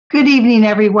Good evening,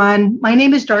 everyone. My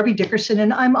name is Darby Dickerson,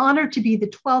 and I'm honored to be the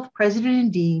 12th President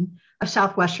and Dean of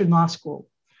Southwestern Law School.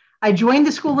 I joined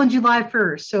the school on July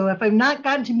 1st, so if I've not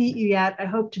gotten to meet you yet, I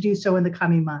hope to do so in the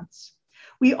coming months.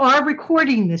 We are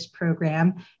recording this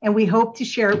program, and we hope to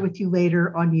share it with you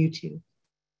later on YouTube.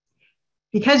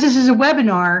 Because this is a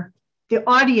webinar, the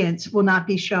audience will not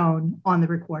be shown on the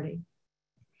recording.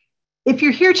 If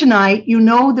you're here tonight, you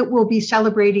know that we'll be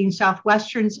celebrating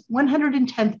Southwestern's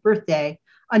 110th birthday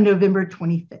on November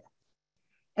 25th.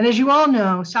 And as you all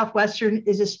know, Southwestern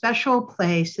is a special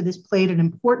place that has played an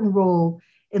important role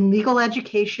in legal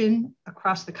education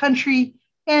across the country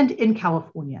and in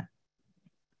California.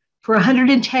 For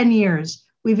 110 years,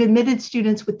 we've admitted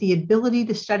students with the ability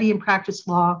to study and practice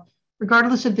law,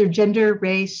 regardless of their gender,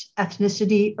 race,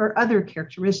 ethnicity, or other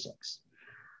characteristics.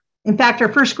 In fact,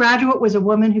 our first graduate was a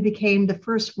woman who became the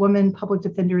first woman public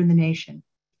defender in the nation.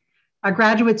 Our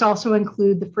graduates also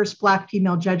include the first Black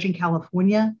female judge in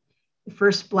California, the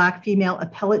first Black female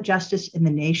appellate justice in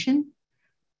the nation,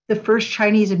 the first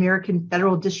Chinese American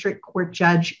federal district court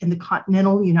judge in the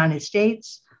continental United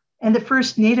States, and the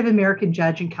first Native American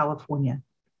judge in California.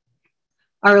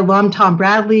 Our alum, Tom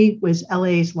Bradley, was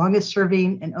LA's longest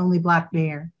serving and only Black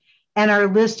mayor, and our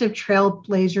list of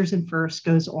trailblazers and firsts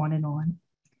goes on and on.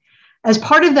 As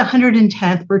part of the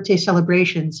 110th birthday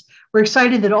celebrations, we're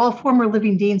excited that all former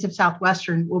living deans of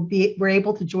Southwestern were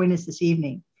able to join us this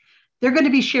evening. They're going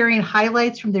to be sharing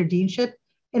highlights from their deanship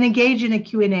and engage in a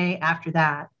Q&A after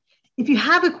that. If you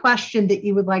have a question that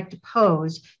you would like to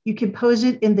pose, you can pose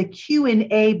it in the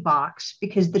Q&A box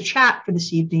because the chat for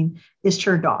this evening is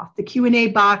turned off. The Q&A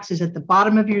box is at the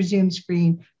bottom of your Zoom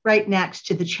screen, right next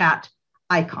to the chat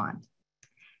icon.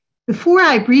 Before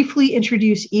I briefly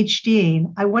introduce each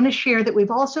dean, I want to share that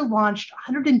we've also launched a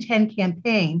 110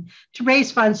 campaign to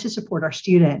raise funds to support our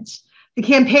students. The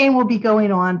campaign will be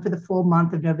going on for the full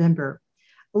month of November.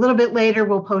 A little bit later,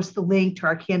 we'll post the link to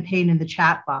our campaign in the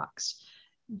chat box.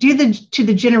 Due to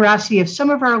the generosity of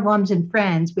some of our alums and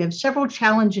friends, we have several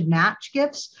challenge and match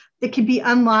gifts that can be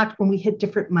unlocked when we hit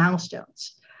different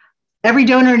milestones. Every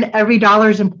donor and every dollar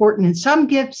is important, and some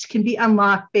gifts can be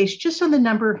unlocked based just on the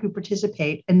number who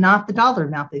participate and not the dollar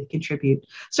amount they contribute.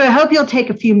 So I hope you'll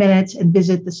take a few minutes and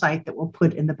visit the site that we'll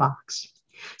put in the box.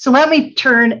 So let me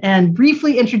turn and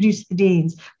briefly introduce the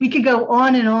deans. We could go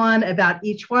on and on about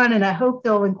each one, and I hope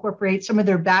they'll incorporate some of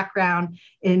their background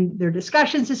in their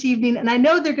discussions this evening. And I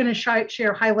know they're going to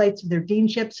share highlights of their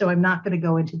deanship, so I'm not going to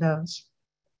go into those.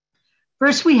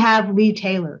 First, we have Leigh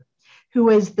Taylor, who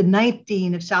was the 9th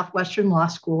dean of Southwestern Law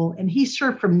School, and he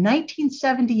served from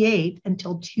 1978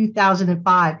 until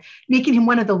 2005, making him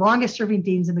one of the longest serving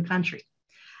deans in the country.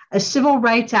 A civil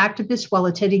rights activist while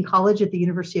attending college at the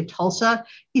University of Tulsa,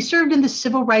 he served in the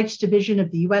Civil Rights Division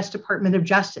of the U.S. Department of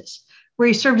Justice, where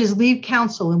he served as lead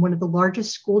counsel in one of the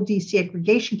largest school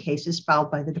desegregation cases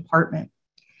filed by the department.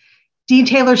 Dean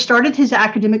Taylor started his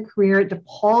academic career at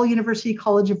DePaul University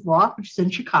College of Law, which is in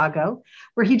Chicago,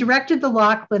 where he directed the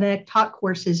law clinic, taught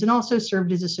courses, and also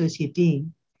served as associate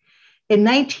dean. In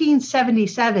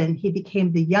 1977, he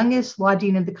became the youngest law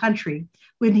dean in the country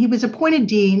when he was appointed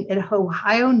dean at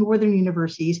Ohio Northern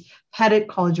University's Pettit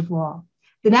College of Law.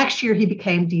 The next year, he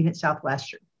became dean at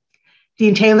Southwestern.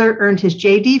 Dean Taylor earned his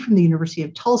JD from the University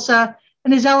of Tulsa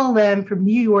and his LLM from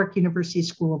New York University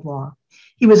School of Law.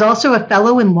 He was also a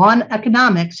fellow in law and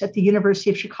economics at the University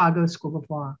of Chicago School of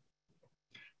Law.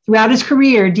 Throughout his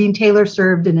career, Dean Taylor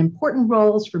served in important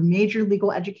roles for major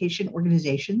legal education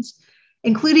organizations,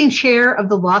 including chair of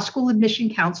the Law School Admission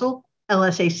Council,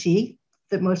 LSAC,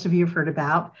 that most of you have heard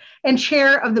about, and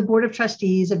chair of the Board of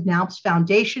Trustees of NALP's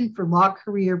Foundation for Law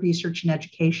Career Research and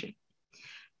Education.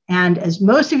 And as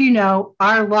most of you know,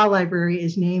 our law library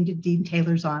is named in Dean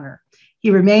Taylor's honor. He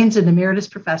remains an emeritus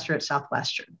professor at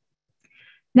Southwestern.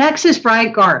 Next is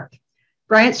Bryant Garth.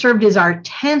 Bryant served as our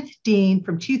 10th dean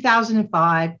from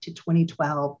 2005 to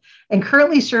 2012 and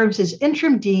currently serves as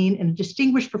interim dean and a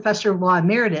distinguished professor of law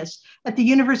emeritus at the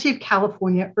University of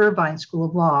California Irvine School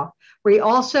of Law, where he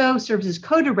also serves as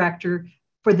co-director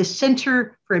for the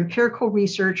Center for Empirical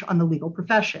Research on the Legal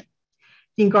Profession.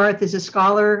 Dean Garth is a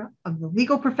scholar of the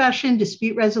legal profession,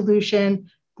 dispute resolution,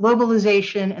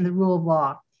 globalization, and the rule of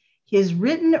law. He has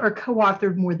written or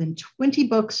co-authored more than 20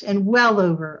 books and well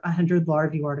over 100 law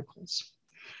review articles.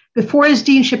 Before his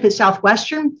deanship at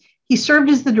Southwestern, he served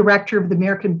as the director of the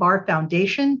American Bar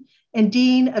Foundation and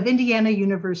dean of Indiana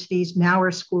University's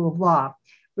Maurer School of Law,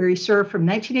 where he served from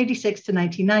 1986 to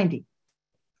 1990.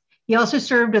 He also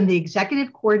served on the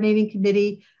executive coordinating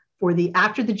committee for the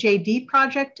After the JD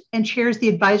project and chairs the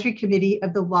advisory committee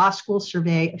of the Law School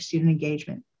Survey of Student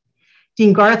Engagement.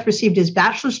 Dean Garth received his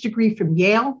bachelor's degree from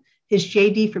Yale, his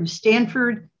JD from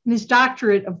Stanford, and his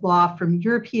doctorate of law from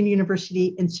European University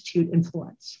Institute in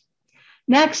Florence.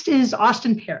 Next is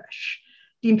Austen Parrish.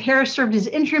 Dean Parrish served as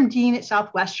interim dean at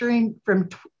Southwestern from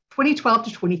 2012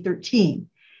 to 2013.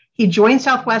 He joined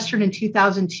Southwestern in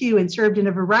 2002 and served in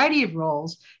a variety of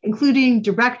roles, including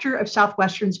director of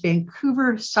Southwestern's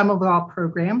Vancouver Summer Law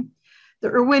Program, the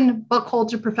Irwin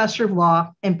Buckholzer Professor of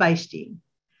Law, and vice dean.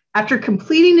 After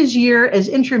completing his year as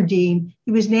interim dean,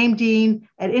 he was named dean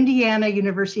at Indiana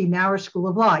University Maurer School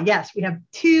of Law. Yes, we have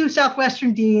two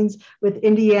Southwestern deans with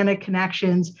Indiana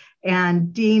connections,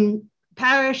 and Dean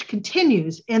Parrish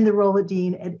continues in the role of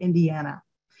dean at Indiana.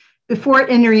 Before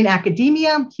entering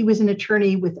academia, he was an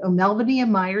attorney with O'Melveny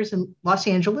and Myers in Los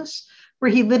Angeles, where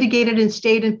he litigated in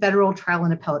state and federal trial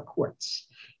and appellate courts.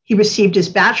 He received his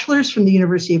bachelor's from the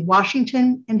University of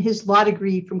Washington and his law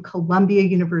degree from Columbia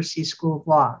University School of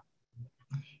Law.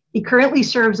 He currently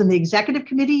serves on the executive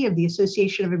committee of the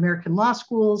Association of American Law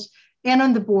Schools and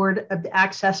on the board of the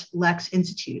Access Lex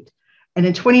Institute. And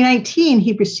in 2019,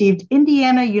 he received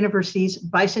Indiana University's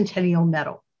Bicentennial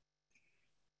Medal.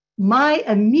 My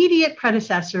immediate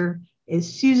predecessor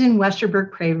is Susan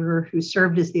Westerberg Prager, who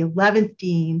served as the 11th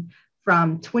dean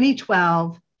from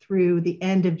 2012 through the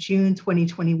end of June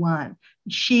 2021.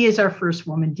 She is our first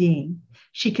woman dean.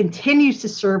 She continues to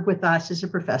serve with us as a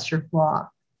professor of law.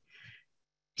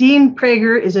 Dean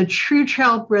Prager is a true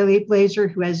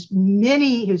trailblazer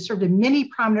who served in many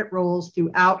prominent roles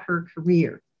throughout her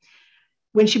career.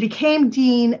 When she became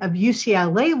dean of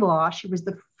UCLA Law, she was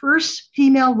the first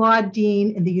female law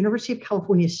dean in the University of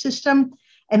California system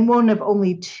and one of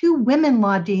only 2 women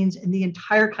law deans in the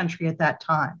entire country at that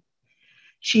time.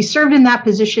 She served in that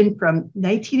position from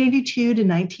 1982 to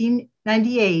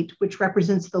 1998, which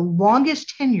represents the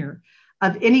longest tenure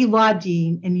of any law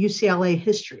dean in UCLA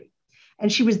history.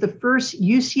 And she was the first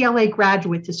UCLA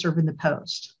graduate to serve in the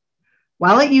post.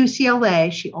 While at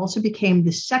UCLA, she also became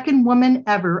the second woman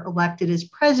ever elected as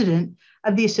president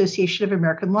of the Association of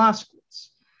American Law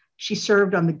Schools. She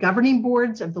served on the governing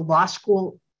boards of the Law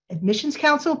School Admissions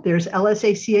Council, there's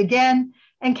LSAC again,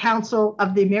 and Council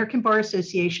of the American Bar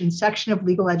Association section of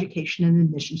legal education and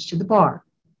admissions to the bar.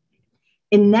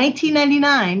 In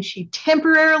 1999, she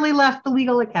temporarily left the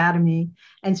Legal Academy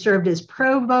and served as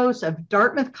provost of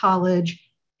Dartmouth College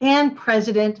and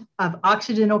president of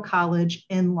Occidental College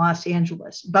in Los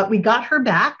Angeles. But we got her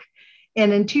back,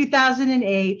 and in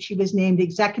 2008, she was named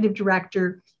executive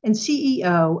director and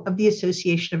CEO of the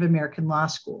Association of American Law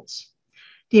Schools.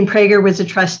 Dean Prager was a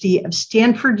trustee of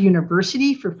Stanford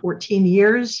University for 14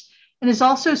 years and has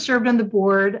also served on the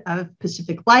board of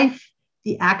Pacific Life,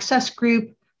 the Access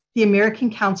Group, the American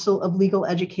Council of Legal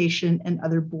Education, and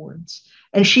other boards.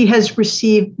 And she has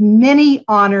received many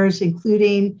honors,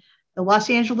 including the Los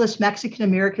Angeles Mexican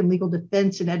American Legal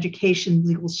Defense and Education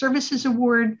Legal Services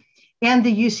Award and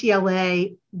the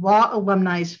UCLA Law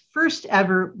Alumni's first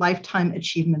ever Lifetime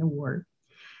Achievement Award.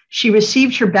 She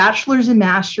received her bachelor's and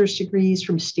master's degrees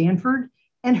from Stanford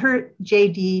and her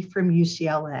JD from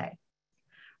UCLA.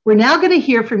 We're now going to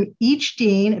hear from each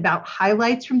dean about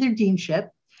highlights from their deanship.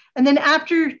 And then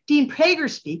after Dean Prager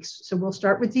speaks, so we'll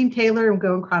start with Dean Taylor and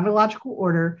go in chronological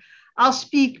order, I'll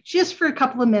speak just for a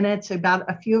couple of minutes about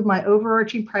a few of my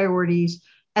overarching priorities,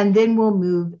 and then we'll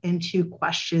move into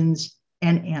questions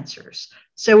and answers.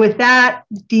 So with that,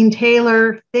 Dean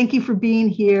Taylor, thank you for being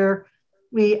here.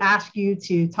 We ask you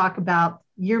to talk about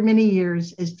your many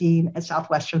years as dean at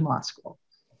Southwestern Law School.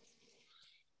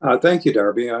 Thank you,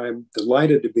 Darby. I'm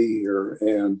delighted to be here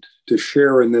and to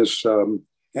share in this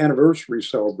anniversary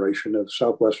celebration of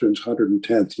Southwestern's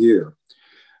 110th year.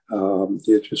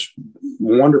 It's just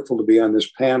wonderful to be on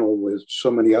this panel with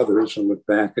so many others and look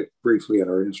back briefly at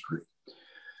our history.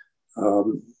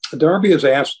 Darby has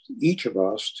asked each of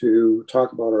us to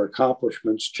talk about our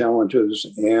accomplishments, challenges,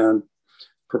 and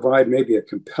provide maybe a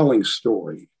compelling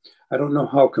story. I don't know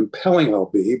how compelling I'll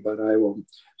be, but I will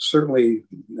certainly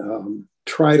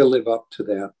try to live up to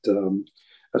that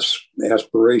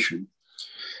aspiration.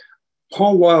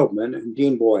 Paul Wildman and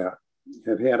Dean Boyack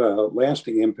have had a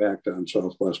lasting impact on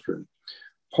Southwestern.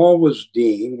 Paul was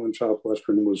dean when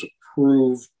Southwestern was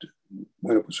approved,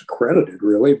 when it was accredited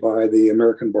really by the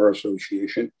American Bar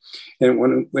Association, and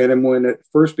when it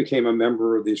first became a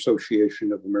member of the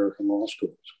Association of American Law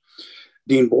Schools.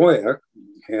 Dean Boyack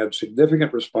had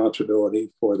significant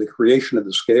responsibility for the creation of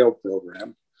the SCALE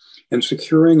program and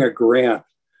securing a grant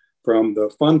from the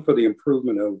Fund for the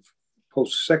Improvement of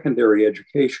Post-Secondary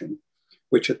Education,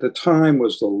 which at the time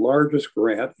was the largest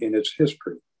grant in its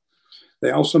history. They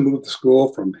also moved the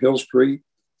school from Hill Street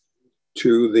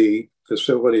to the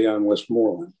facility on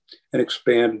Westmoreland and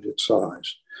expanded its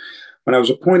size. When I was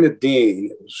appointed dean,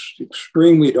 it was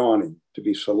extremely daunting to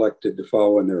be selected to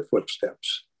follow in their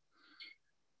footsteps.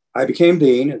 I became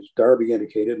dean, as Darby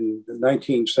indicated, in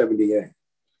 1978.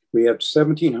 We had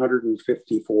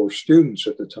 1,754 students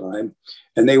at the time,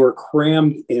 and they were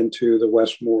crammed into the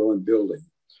Westmoreland building,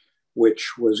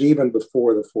 which was even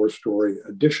before the four-story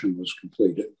addition was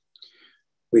completed.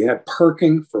 We had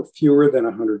parking for fewer than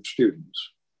 100 students.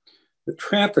 The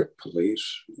traffic police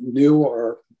knew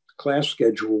our class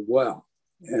schedule well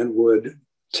and would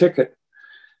ticket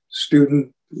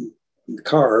student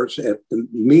cars at the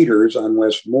meters on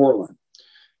Westmoreland.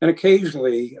 And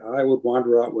occasionally I would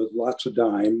wander out with lots of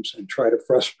dimes and try to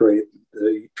frustrate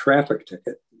the traffic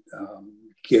ticket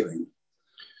giving.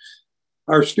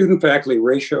 Our student faculty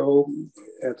ratio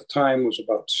at the time was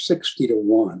about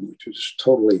 60-1, which was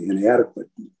totally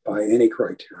inadequate by any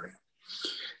criteria.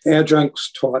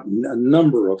 Adjuncts taught a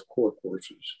number of core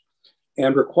courses,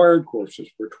 and required courses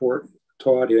were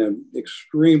taught in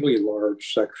extremely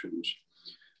large sections.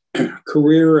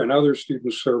 Career and other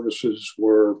student services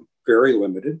were very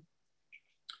limited.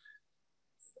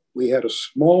 We had a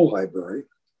small library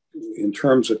in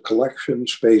terms of collection,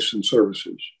 space, and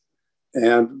services.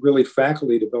 And really,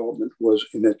 faculty development was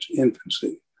in its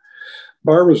infancy.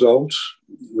 Bar results,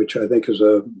 which I think is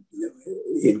an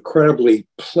incredibly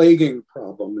plaguing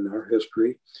problem in our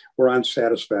history, were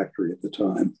unsatisfactory at the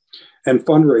time, and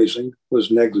fundraising was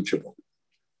negligible.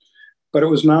 But it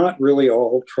was not really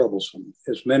all troublesome,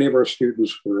 as many of our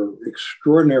students were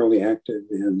extraordinarily active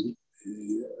in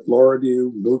law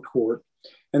review, moot court,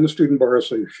 and the Student Bar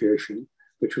Association,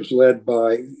 which was led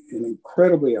by an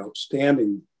incredibly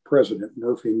outstanding president,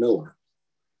 Murphy Miller.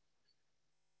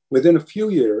 Within a few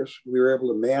years, we were able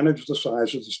to manage the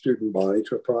size of the student body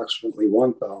to approximately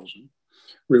 1,000.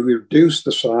 We reduced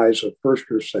the size of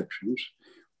first-year sections.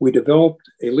 We developed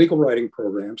a legal writing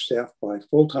program staffed by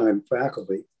full-time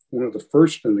faculty, one of the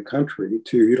first in the country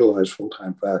to utilize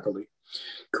full-time faculty,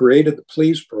 created the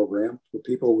PLEASE program for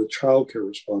people with childcare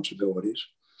responsibilities,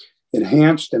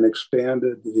 enhanced and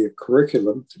expanded the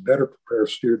curriculum to better prepare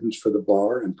students for the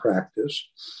bar and practice,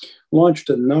 launched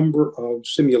a number of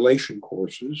simulation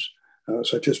courses,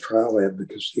 such as trial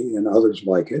advocacy and others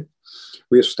like it.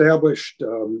 We established,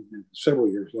 several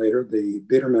years later, the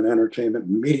Biederman Entertainment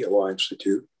and Media Law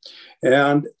Institute,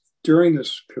 and during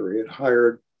this period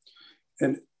hired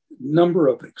a number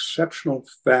of exceptional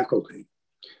faculty.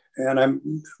 And I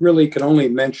really can only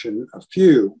mention a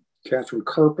few: Catherine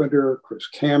Carpenter, Chris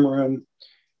Cameron,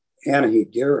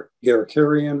 Anahid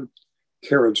Garikarian,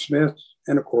 Karen Smith,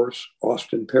 and of course,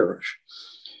 Austen Parrish.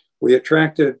 We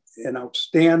attracted an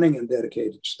outstanding and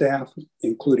dedicated staff,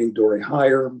 including Dory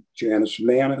Heyer, Janice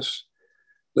Manis,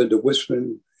 Linda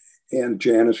Wisman, and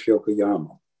Janice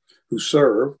Yokoyama, who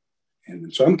serve, and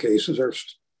in some cases are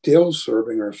still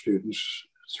serving our students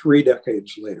 3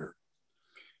 decades later.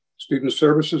 Student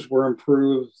services were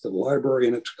improved, the library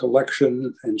and its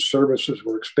collection and services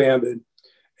were expanded,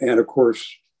 and of course,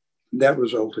 that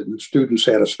resulted in student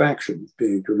satisfaction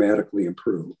being dramatically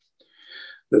improved.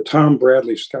 The Tom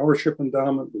Bradley Scholarship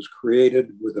Endowment was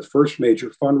created with the first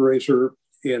major fundraiser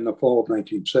in the fall of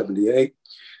 1978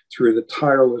 through the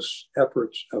tireless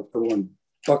efforts of Erwin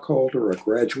Buckhalter, a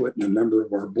graduate and a member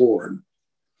of our board.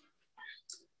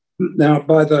 Now,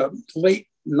 by the late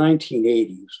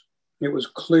 1980s, it was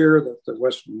clear that the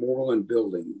Westmoreland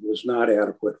building was not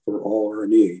adequate for all our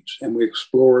needs, and we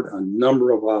explored a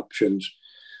number of options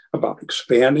about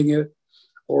expanding it,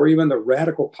 or even the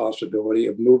radical possibility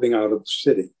of moving out of the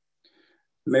city.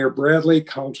 Mayor Bradley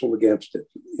counseled against it,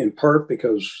 in part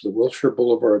because the Wilshire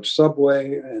Boulevard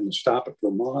subway and the stop at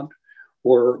Vermont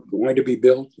were going to be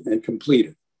built and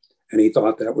completed. And he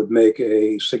thought that would make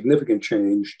a significant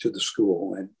change to the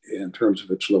school in terms of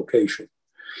its location.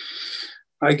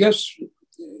 I guess,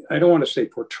 I don't want to say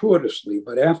fortuitously,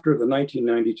 but after the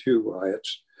 1992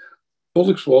 riots,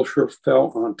 Wilshire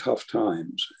fell on tough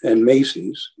times, and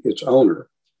Macy's, its owner,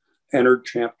 entered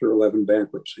Chapter 11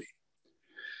 bankruptcy.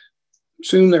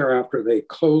 Soon thereafter, they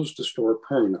closed the store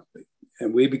permanently,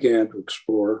 and we began to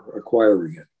explore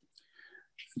acquiring it.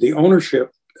 The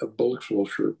ownership of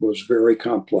Wilshire was very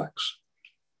complex.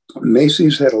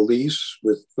 Macy's had a lease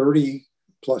with 30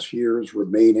 plus years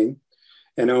remaining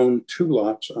and owned 2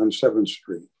 lots on 7th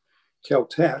Street.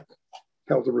 Caltech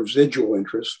held the residual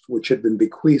interest, which had been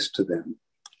bequeathed to them.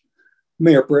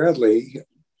 Mayor Bradley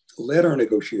led our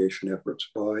negotiation efforts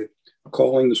by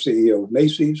calling the CEO of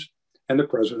Macy's and the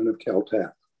president of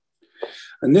Caltech.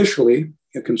 Initially,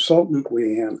 a consultant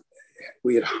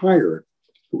we had hired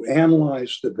who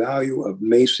analyzed the value of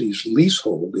Macy's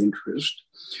leasehold interest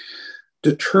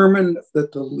determined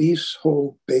that the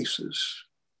leasehold basis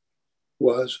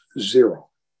was zero,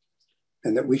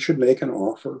 and that we should make an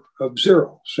offer of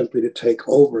zero, simply to take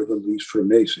over the lease from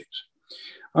Macy's.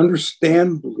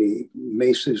 Understandably,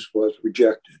 Macy's was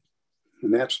rejected,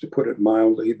 and that's, to put it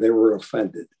mildly, they were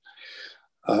offended,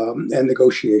 and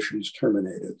negotiations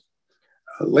terminated.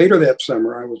 Later that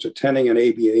summer, I was attending an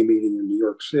ABA meeting in New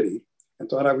York City and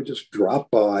thought I would just drop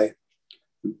by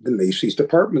the Macy's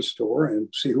department store and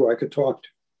see who I could talk to.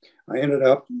 I ended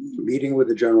up meeting with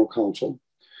the general counsel,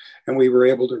 and we were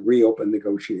able to reopen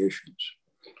negotiations.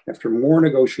 After more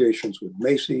negotiations with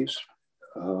Macy's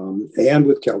and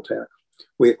with Caltech,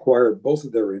 we acquired both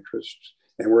of their interests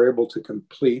and were able to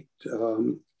complete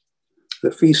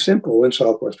the fee simple in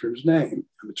Southwestern's name.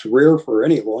 It's rare for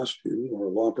any law student or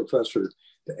law professor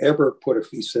to ever put a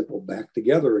fee simple back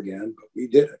together again, but we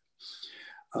did it.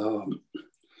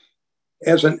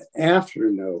 As an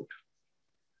afternote,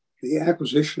 the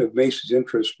acquisition of Macy's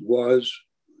interest was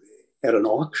at an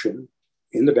auction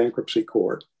in the bankruptcy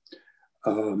court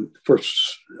for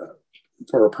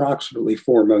approximately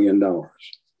 $4 million.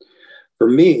 For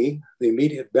me, the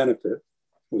immediate benefit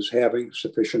was having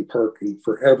sufficient parking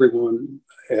for everyone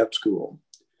at school.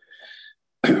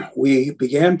 We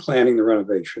began planning the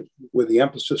renovation with the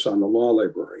emphasis on the law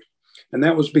library. And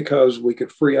that was because we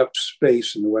could free up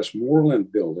space in the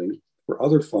Westmoreland building for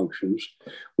other functions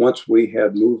once we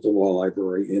had moved the law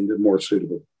library into a more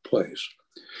suitable place.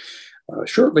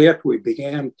 Shortly after we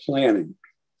began planning,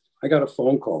 I got a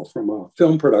phone call from a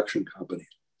film production company.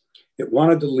 It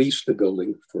wanted to lease the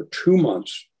building for 2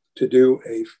 months to do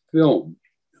a film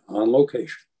on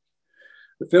location.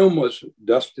 The film was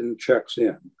Dustin Checks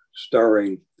In,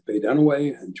 starring Faye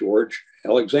Dunaway and George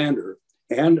Alexander,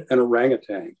 and an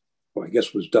orangutan, who I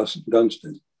guess was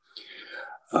Dunstan.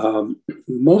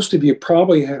 Most of you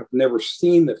probably have never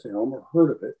seen the film or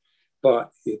heard of it,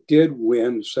 but it did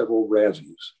win several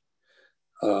Razzies.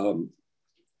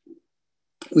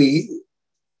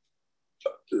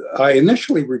 I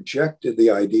initially rejected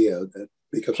the idea that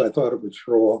because I thought it would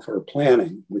throw off our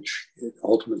planning, which it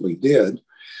ultimately did.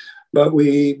 But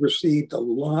we received a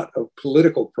lot of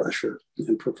political pressure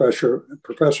and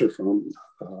professor from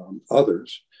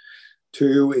others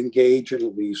to engage in a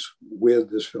lease with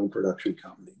this film production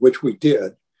company, which we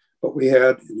did, but we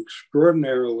had an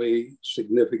extraordinarily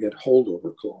significant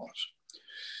holdover clause.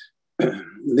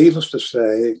 Needless to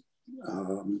say,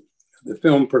 the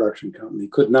film production company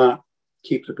could not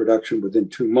keep the production within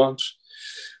 2 months.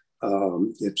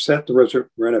 It set the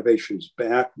renovations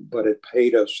back, but it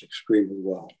paid us extremely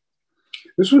well.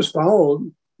 This was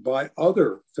followed by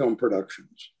other film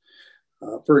productions.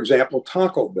 For example,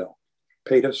 Taco Bell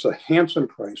paid us a handsome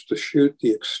price to shoot the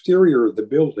exterior of the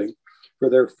building for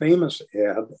their famous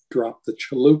ad, Drop the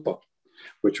Chalupa,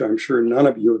 which I'm sure none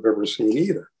of you have ever seen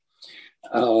either.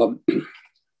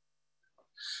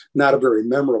 Not a very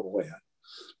memorable ad.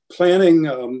 Planning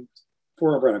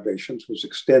for our renovations was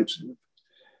extensive,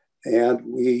 and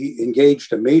we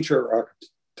engaged a major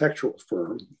architectural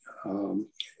firm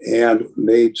and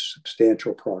made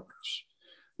substantial progress.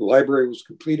 The library was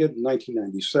completed in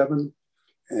 1997,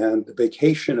 and the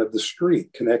vacation of the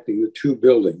street connecting the two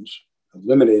buildings,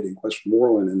 eliminating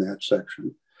Westmoreland in that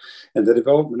section, and the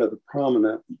development of the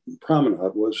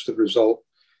promenade was the result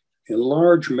in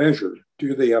large measure due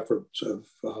to the efforts of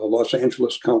Los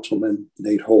Angeles Councilman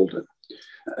Nate Holden,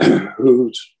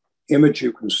 whose image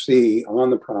you can see on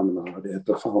the promenade at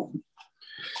the fountain.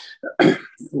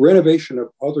 Renovation of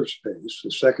other space,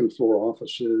 the second floor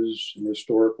offices and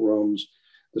historic rooms,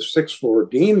 the sixth floor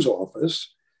dean's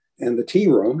office and the tea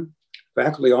room,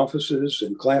 faculty offices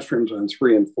and classrooms on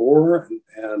 3 and 4,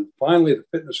 and finally the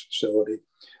fitness facility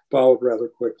followed rather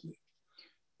quickly.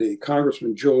 The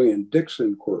Congressman Julian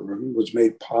Dixon courtroom was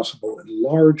made possible in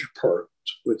large part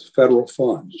with federal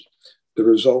funds, the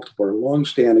result of our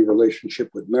longstanding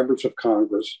relationship with members of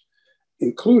Congress,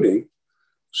 including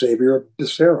Xavier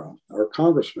Becerra, our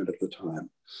congressman at the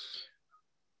time.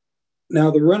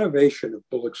 Now, the renovation of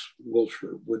Bullock's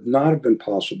Wilshire would not have been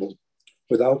possible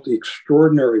without the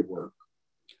extraordinary work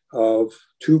of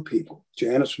two people,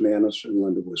 Janice Manis and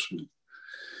Linda Wisman.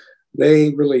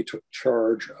 They really took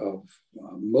charge of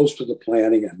most of the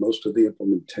planning and most of the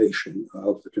implementation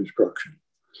of the construction.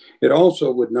 It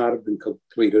also would not have been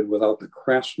completed without the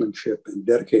craftsmanship and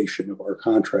dedication of our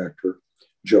contractor,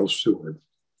 Joe Seward.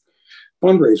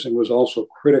 Fundraising was also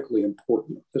critically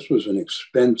important. This was an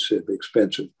expensive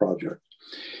project,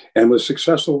 and was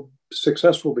successful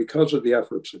because of the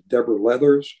efforts of Deborah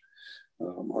Leathers,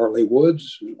 Arlie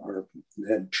Woods, our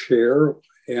head chair,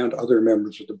 and other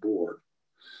members of the board.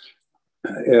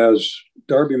 As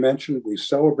Darby mentioned, we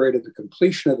celebrated the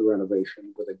completion of the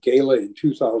renovation with a gala in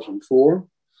 2004.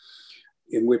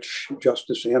 in which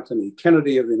Justice Anthony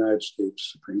Kennedy of the United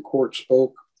States Supreme Court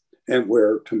spoke, and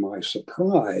where, to my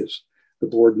surprise, the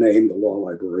board named the law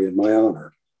library in my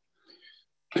honor.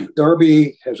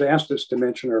 Darby has asked us to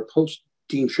mention our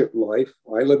post-deanship life.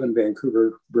 I live in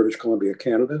Vancouver, British Columbia,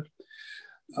 Canada,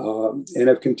 and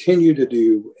have continued to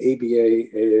do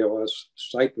ABA, AALS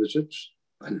site visits,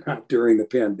 but not during the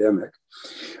pandemic.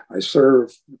 I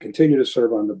continue to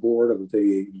serve on the board of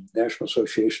the National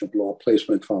Association of Law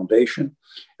Placement Foundation,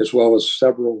 as well as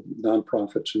several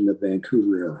nonprofits in the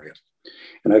Vancouver area.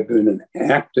 And I've been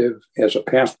active as a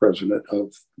past president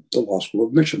of the Law School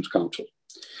Admissions Council.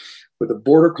 With the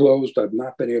border closed, I've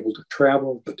not been able to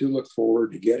travel, but do look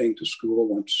forward to getting to school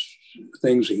once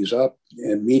things ease up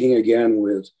and meeting again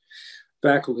with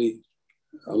faculty,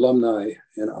 alumni,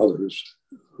 and others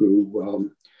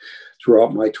who,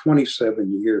 throughout my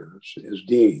 27 years as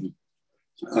dean,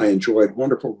 I enjoyed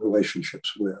wonderful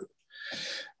relationships with,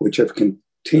 which have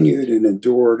continued and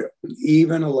endured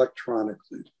even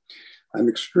electronically. I'm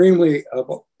extremely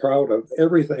proud of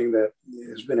everything that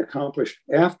has been accomplished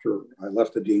after I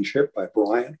left the deanship by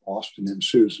Bryant, Austen, and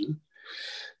Susan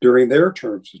during their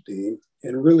terms as dean,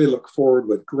 and really look forward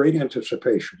with great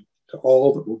anticipation to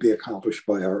all that will be accomplished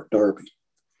by our Darby.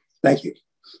 Thank you.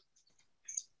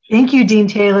 Thank you, Dean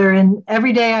Taylor. And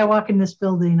every day I walk in this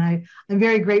building, I'm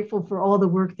very grateful for all the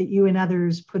work that you and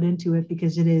others put into it,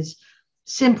 because it is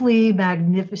simply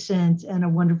magnificent and a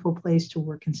wonderful place to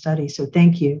work and study. So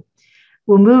thank you.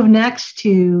 We'll move next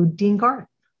to Dean Garth.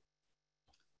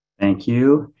 Thank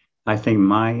you. I think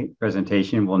my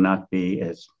presentation will not be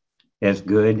as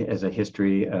good as a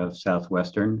history of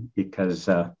Southwestern, because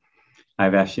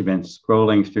I've actually been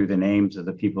scrolling through the names of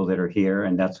the people that are here,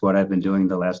 and that's what I've been doing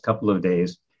the last couple of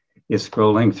days, is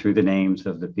scrolling through the names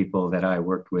of the people that I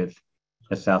worked with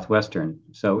at Southwestern.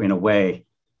 So in a way,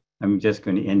 I'm just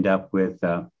going to end up with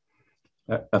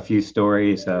a few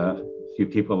stories, a few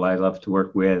people I love to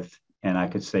work with, and I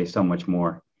could say so much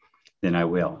more than I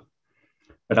will.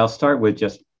 But I'll start with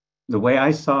just the way I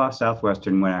saw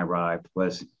Southwestern when I arrived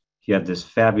was you have this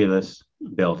fabulous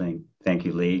building. Thank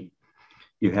you, Leigh.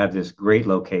 You have this great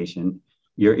location.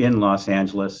 You're in Los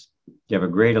Angeles. You have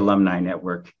a great alumni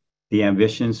network. The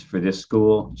ambitions for this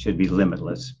school should be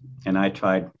limitless. And I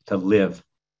tried to live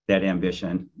that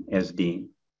ambition as dean.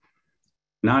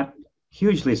 Not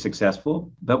hugely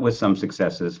successful, but with some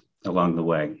successes along the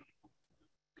way.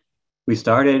 We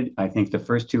started, I think the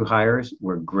first two hires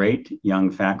were great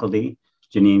young faculty,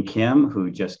 Janine Kim, who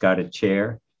just got a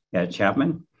chair at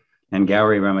Chapman, and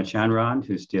Gauri Ramachandran,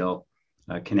 who's still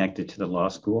connected to the law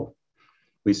school.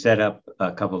 We set up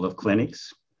a couple of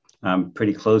clinics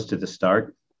pretty close to the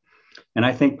start. And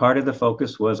I think part of the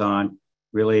focus was on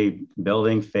really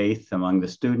building faith among the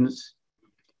students,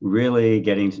 really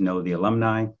getting to know the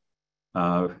alumni,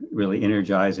 really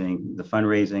energizing the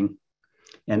fundraising.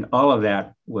 And all of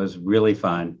that was really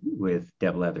fun with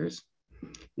Deb Leathers.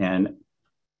 And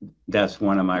that's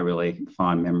one of my really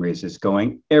fond memories, is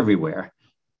going everywhere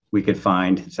we could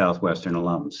find Southwestern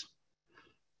alums.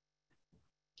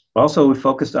 Also, we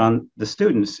focused on the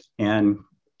students. And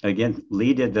again,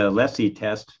 Leigh did the LESI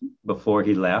test before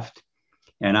he left,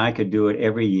 and I could do it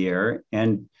every year.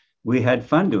 And we had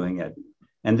fun doing it.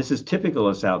 And this is typical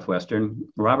of Southwestern.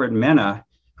 Robert Mena,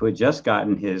 who had just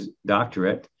gotten his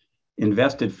doctorate,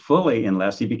 invested fully in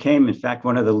LESI, became, in fact,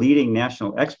 one of the leading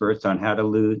national experts on how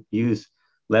to use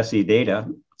LESI data.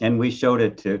 And we showed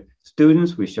it to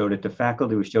students, we showed it to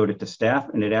faculty, we showed it to staff,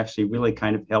 and it actually really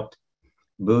kind of helped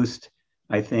boost,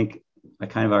 I think, a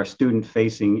kind of our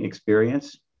student-facing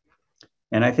experience.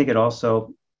 And I think it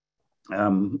also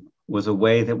was a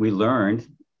way that we learned,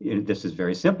 this is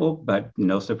very simple, but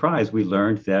no surprise, we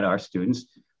learned that our students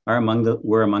were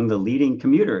among the leading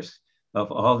commuters of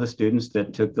all the students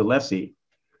that took the LESI.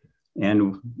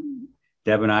 And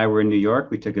Deb and I were in New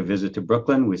York. We took a visit to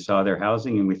Brooklyn. We saw their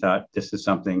housing, and we thought this is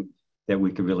something that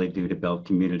we could really do to build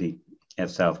community at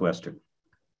Southwestern.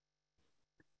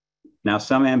 Now,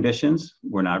 some ambitions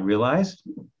were not realized,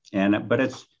 but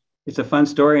it's a fun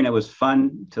story, and it was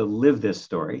fun to live this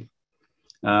story.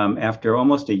 After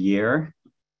almost a year,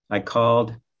 I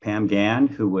called Pam Gann,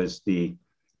 who was the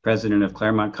president of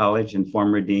Claremont College and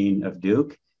former dean of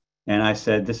Duke. And I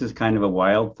said, this is kind of a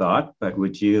wild thought, but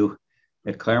would you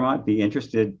at Claremont be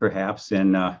interested perhaps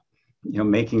in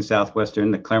making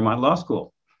Southwestern the Claremont Law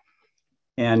School?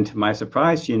 And to my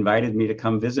surprise, she invited me to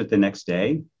come visit the next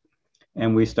day.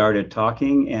 And we started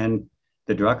talking, and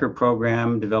the Drucker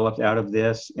program developed out of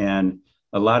this, and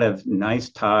a lot of nice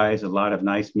ties, a lot of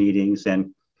nice meetings.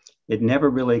 And it never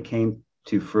really came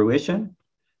to fruition,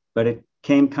 but it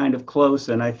came kind of close.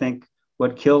 And I think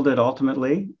what killed it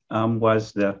ultimately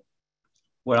was the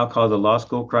what I'll call the law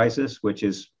school crisis, which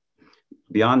is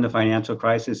beyond the financial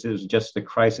crisis. It was just the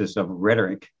crisis of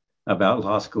rhetoric about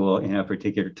law school in a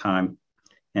particular time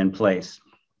and place.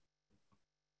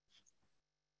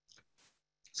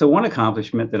 So one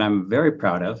accomplishment that I'm very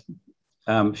proud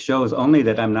of shows only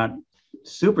that I'm not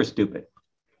super stupid,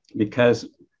 because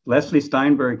Leslie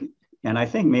Steinberg, and I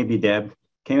think maybe Deb,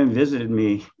 came and visited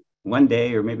me one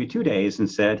day or maybe 2 days and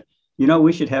said, you know,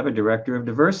 we should have a director of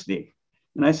diversity.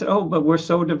 And I said, oh, but we're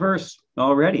so diverse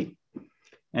already.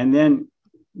 And then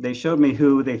they showed me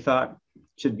who they thought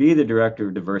should be the director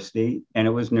of diversity. And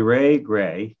it was Neray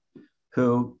Gray,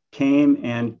 who came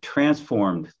and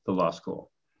transformed the law school.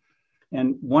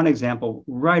 And one example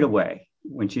right away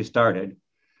when she started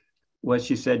was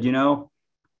she said, you know,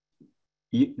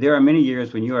 there are many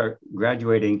years when you are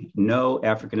graduating no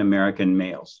African-American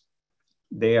males.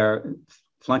 They are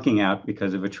flunking out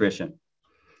because of attrition.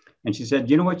 And she said,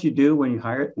 you know what you do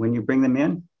when you bring them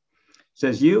in?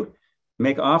 Says you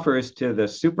make offers to the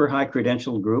super high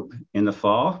credential group in the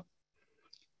fall,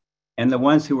 and the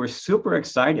ones who were super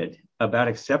excited about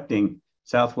accepting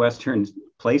Southwestern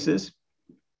places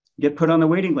get put on the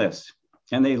waiting list,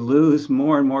 and they lose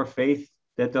more and more faith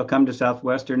that they'll come to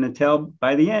Southwestern until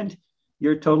by the end,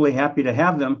 you're totally happy to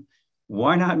have them.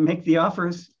 Why not make the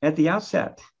offers at the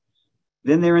outset?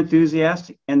 Then they're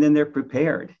enthusiastic and then they're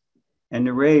prepared. And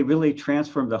Neray really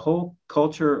transformed the whole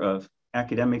culture of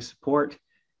academic support.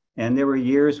 And there were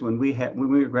years when we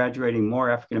were graduating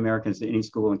more African-Americans than any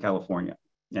school in California.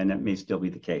 And that may still be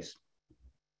the case.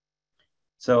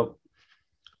 So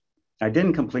I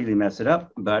didn't completely mess it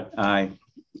up, but I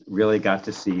really got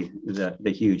to see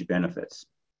the huge benefits.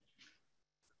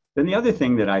 Then the other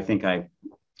thing that I think I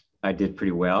did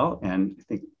pretty well, and I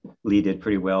think Leigh did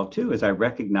pretty well too, is I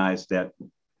recognized that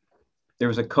there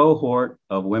was a cohort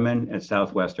of women at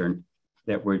Southwestern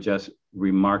that were just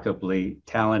remarkably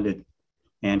talented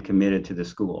and committed to the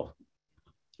school.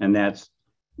 And that's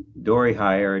Dory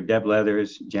Heyer, Deb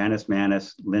Leathers, Janice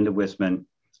Manis, Linda Wisman,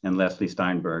 and Leslie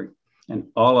Steinberg. And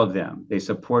all of them, they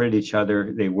supported each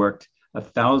other. They worked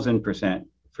 1,000%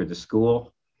 for the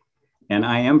school. And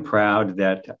I am proud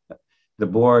that the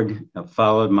board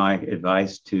followed my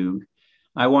advice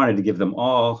I wanted to give them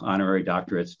all honorary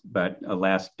doctorates, but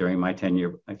alas, during my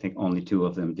tenure, I think only 2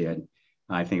 of them did.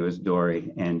 I think it was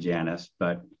Dory and Janice,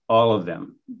 but all of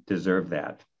them deserve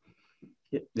that.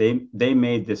 They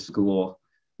made this school,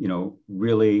 you know,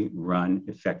 really run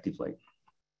effectively.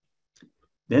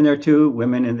 Then there are 2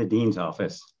 women in the dean's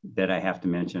office that I have to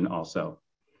mention also.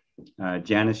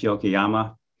 Janice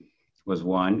Yokoyama was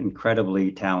one,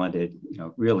 incredibly talented, you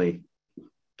know, really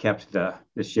kept the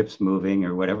ships moving,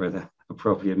 or whatever the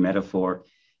appropriate metaphor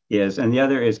is. And the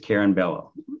other is Karen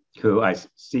Bello, who I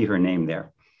see her name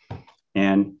there.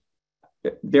 And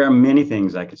there are many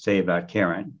things I could say about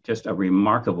Karen, just a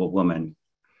remarkable woman.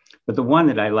 But the one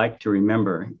that I like to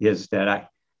remember is that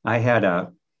I had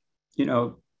a, you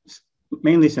know,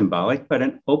 mainly symbolic, but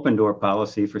an open door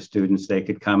policy for students. They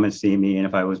could come and see me, and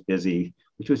if I was busy,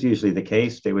 which was usually the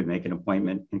case, they would make an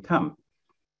appointment and come.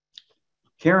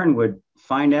 Karen would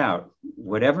find out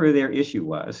whatever their issue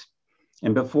was,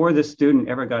 and before the student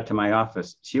ever got to my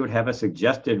office, she would have a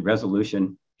suggested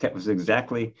resolution that was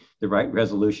exactly the right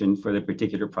resolution for the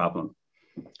particular problem.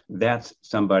 That's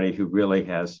somebody who really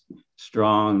has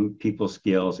strong people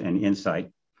skills and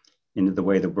insight into the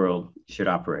way the world should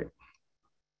operate.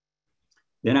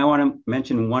 Then I want to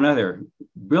mention one other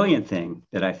brilliant thing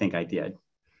that I think I did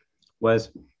was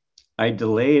I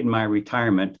delayed my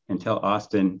retirement until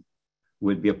Austen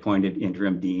would be appointed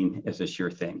interim dean as a sure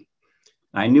thing.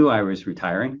 I knew I was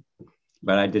retiring,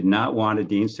 but I did not want a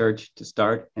dean search to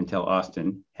start until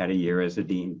Austen had a year as a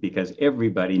dean, because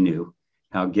everybody knew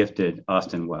how gifted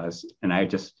Austen was. And I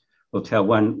just will tell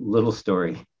one little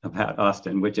story about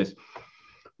Austen, which is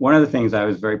one of the things I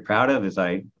was very proud of. Is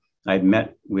I'd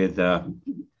met with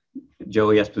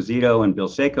Joey Esposito and Bill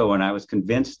Seco, and I was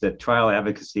convinced that trial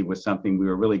advocacy was something we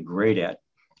were really great at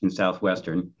in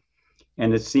Southwestern.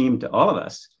 And it seemed to all of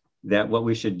us that what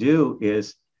we should do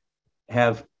is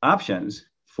have options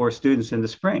for students in the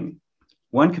spring.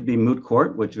 One could be moot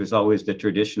court, which was always the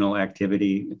traditional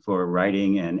activity for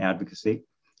writing and advocacy.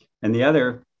 And the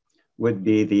other would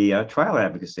be the trial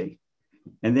advocacy.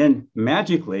 And then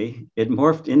magically, it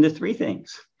morphed into 3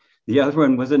 things. The other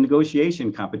one was a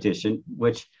negotiation competition,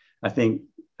 which I think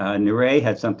Neray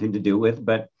had something to do with,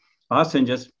 but Austen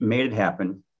just made it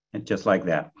happen, and just like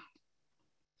that.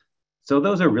 So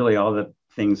those are really all the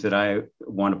things that I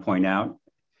want to point out.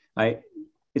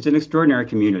 It's an extraordinary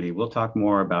community. We'll talk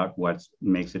more about what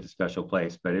makes it a special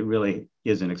place, but it really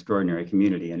is an extraordinary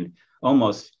community. And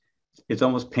almost it's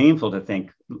almost painful to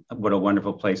think what a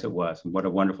wonderful place it was and what a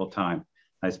wonderful time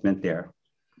I spent there.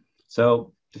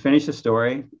 So to finish the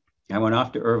story, I went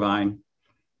off to Irvine,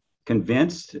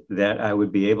 convinced that I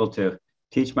would be able to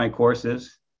teach my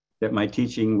courses, that my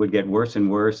teaching would get worse and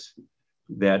worse,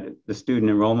 that the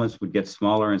student enrollments would get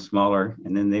smaller and smaller,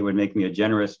 and then they would make me a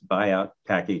generous buyout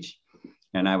package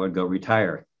and I would go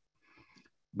retire.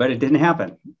 But it didn't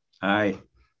happen. I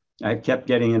kept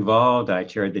getting involved. I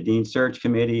chaired the Dean Search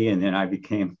Committee, and then I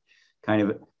became kind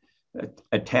of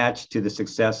attached to the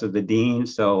success of the dean.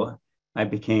 So I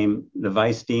became the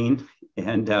vice dean.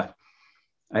 And I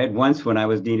had once, when I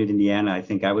was dean at Indiana, I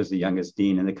think I was the youngest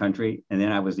dean in the country. And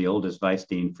then I was the oldest vice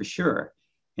dean for sure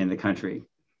in the country.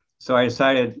 So I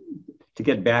decided to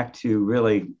get back to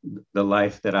really the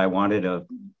life that I wanted of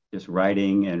just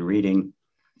writing and reading.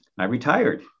 I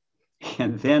retired.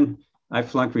 And then I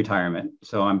flunked retirement.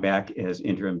 So I'm back as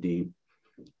interim dean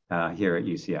here at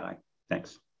UCI.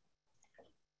 Thanks.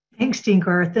 Thanks, Dean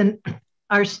Garth. And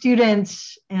our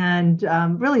students and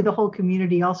really the whole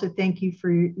community also thank you for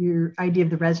your idea of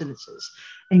the residences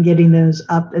and getting those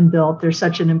up and built. They're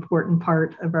such an important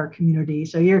part of our community.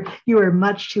 So you are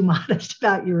much too modest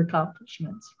about your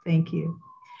accomplishments. Thank you.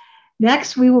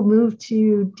 Next, we will move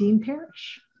to Dean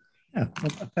Parrish. Yeah,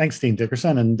 well, thanks, Dean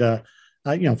Dickerson.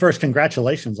 And first,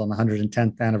 congratulations on the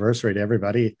 110th anniversary to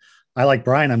everybody. I, like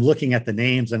Brian, I'm looking at the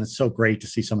names, and it's so great to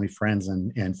see so many friends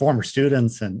and former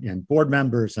students and board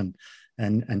members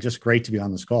and just great to be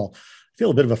on this call. I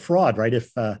feel a bit of a fraud, right?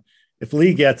 If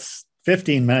Leigh gets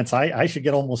 15 minutes, I should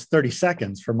get almost 30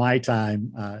 seconds for my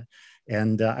time.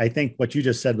 I think what you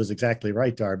just said was exactly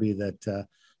right, Darby, that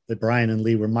Brian and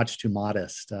Leigh were much too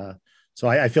modest. So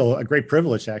I feel a great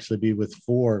privilege to actually be with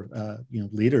four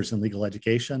leaders in legal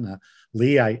education.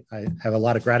 Leigh, I have a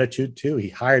lot of gratitude to. He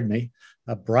hired me.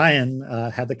 Brian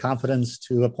had the confidence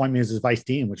to appoint me as his vice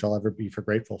dean, which I'll ever be for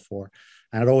grateful for.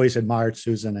 And I'd always admired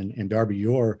Susan and Darby,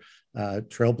 your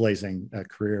trailblazing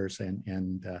careers,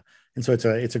 and so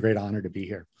it's a great honor to be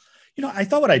here. I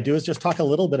thought what I'd do is just talk a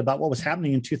little bit about what was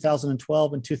happening in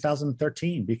 2012 and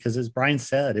 2013, because as Brian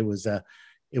said, it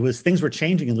was things were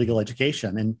changing in legal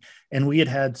education, and we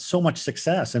had so much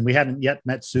success, and we hadn't yet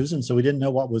met Susan, so we didn't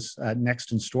know what was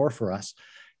next in store for us.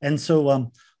 And so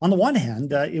on the one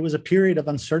hand, it was a period of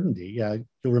uncertainty.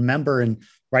 You'll remember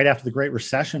right after the Great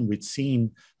Recession, we'd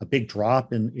seen a big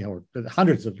drop in,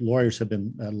 hundreds of lawyers have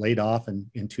been laid off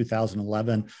in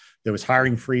 2011. There was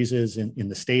hiring freezes in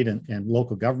the state and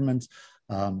local governments.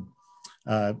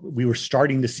 We were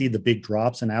starting to see the big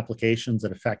drops in applications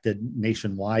that affected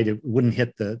nationwide. It wouldn't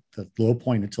hit the low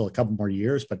point until a couple more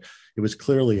years, but it was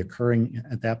clearly occurring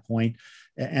at that point.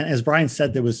 And as Brian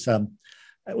said, there was a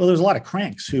lot of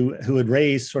cranks who had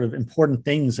raised sort of important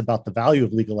things about the value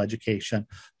of legal education,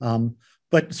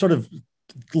 but sort of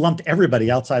lumped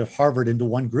everybody outside of Harvard into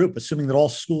one group, assuming that all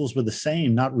schools were the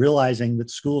same, not realizing that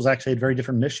schools actually had very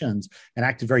different missions and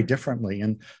acted very differently.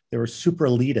 And they were super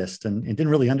elitist and didn't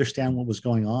really understand what was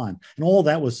going on. And all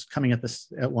that was coming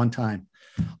at one time.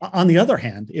 On the other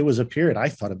hand, it was a period, I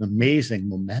thought, of amazing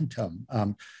momentum.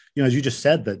 As you just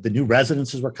said, the new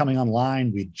residences were coming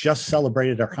online. We just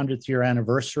celebrated our 100th year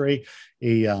anniversary.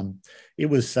 It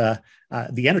was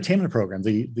the entertainment program,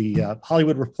 the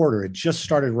Hollywood Reporter had just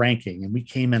started ranking, and we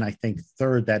came in, I think,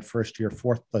 third that first year,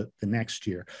 fourth the next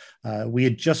year. We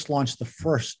had just launched the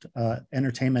first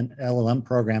entertainment LLM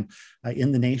program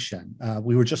in the nation.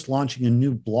 We were just launching a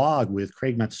new blog with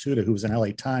Craig Matsuda, who was an LA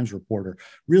Times reporter,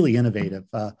 really innovative.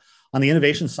 On the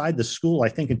innovation side, the school, I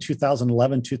think in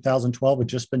 2011, 2012, had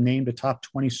just been named a top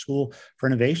 20 school for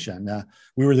innovation.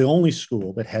 We were the only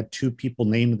school that had two people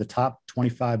named the top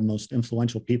 25 most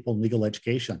influential people in legal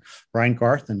education, Bryant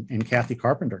Garth and Kathy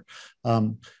Carpenter.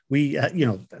 That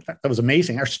was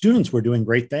amazing. Our students were doing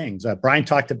great things. Brian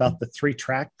talked about the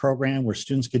 3-track program where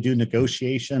students could do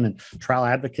negotiation and trial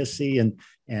advocacy and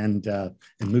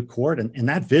moot court. And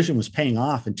that vision was paying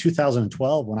off. In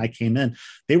 2012, when I came in,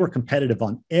 they were competitive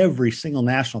on every single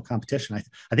national competition.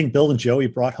 I think Bill and Joey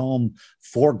brought home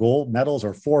 4 gold medals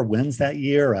or 4 wins that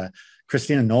year.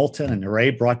 Christina Knowlton and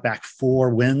Neray brought back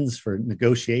 4 wins for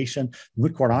negotiation. The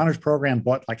Moot Court Honors Program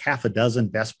brought like half a dozen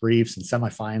best briefs and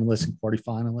semifinalists and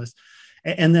quarterfinalists.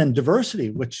 And then diversity,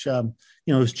 which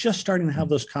it was just starting to have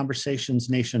those conversations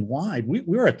nationwide. We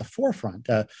were at the forefront.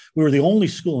 We were the only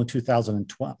school in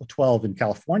 2012 in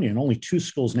California, and only 2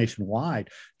 schools nationwide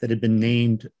that had been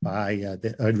named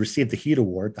had received the HEAT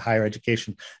Award, the Higher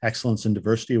Education Excellence and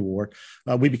Diversity Award.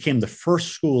 We became the first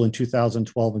school in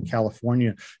 2012 in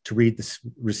California to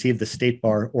receive the State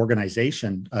Bar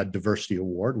Organization Diversity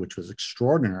Award, which was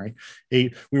extraordinary.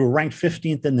 We were ranked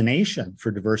 15th in the nation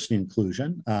for diversity and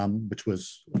inclusion, which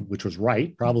was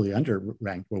right, probably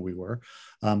underranked where we were,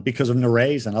 because of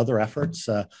NARAY's and other efforts.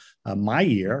 My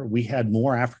year, we had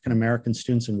more African-American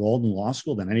students enrolled in law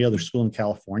school than any other school in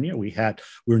California. We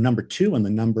were number 2 in the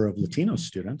number of Latino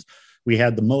students. We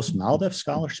had the most Maldeff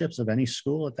scholarships of any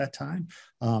school at that time.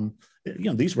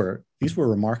 These were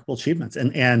remarkable achievements,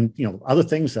 and other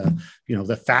things.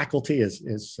 The faculty, as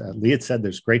Leigh had said,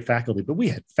 there's great faculty, but we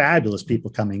had fabulous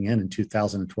people coming in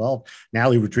 2012.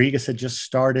 Natalie Rodriguez had just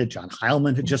started. John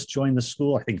Heilman had just joined the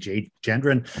school. I think Jade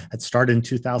Gendron had started in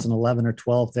 2011 or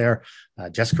 12 there.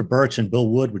 Jessica Birch and Bill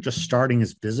Wood were just starting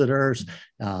as visitors.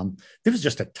 There was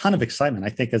just a ton of excitement. I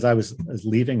think as I was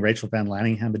leaving, Rachel Van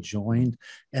Lanningham had joined,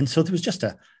 and so there was just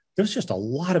a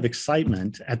lot of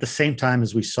excitement at the same time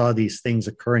as we saw these things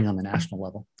occurring on the national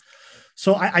level.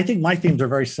 So I think my themes are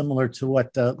very similar to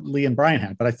what Leigh and Brian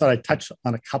had, but I thought I'd touch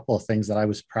on a couple of things that I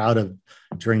was proud of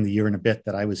during the year and a bit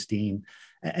that I was dean.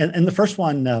 And the first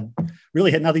one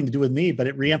really had nothing to do with me, but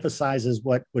it reemphasizes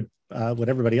what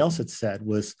everybody else had said,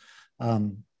 was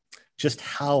just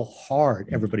how hard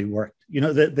everybody worked.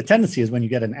 The tendency is when you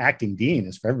get an acting dean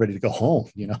is for everybody to go home.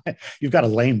 You've got a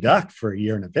lame duck for a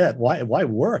year and a bit. Why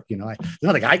work? There's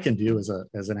nothing I can do as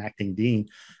an acting dean.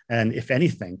 And if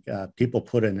anything, people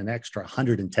put in an extra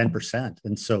 110%.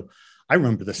 And so I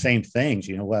remember the same things,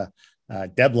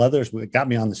 Deb Leathers got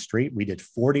me on the street. We did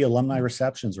 40 alumni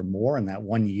receptions or more in that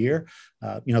one year.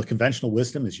 The conventional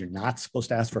wisdom is you're not supposed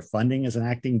to ask for funding as an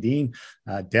acting dean.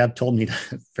 Deb told me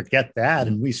to forget that,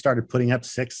 and we started putting up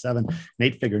 6, 7,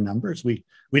 and 8-figure numbers. We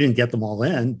didn't get them all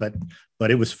in, but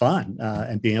it was fun,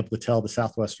 and being able to tell the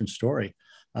Southwestern story.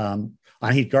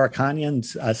 Anhit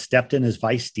Garakanyan stepped in as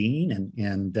vice dean,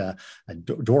 and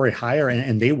Dory Heyer,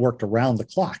 and they worked around the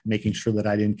clock, making sure that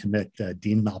I didn't commit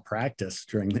dean malpractice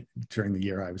during the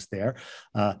year I was there.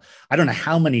 I don't know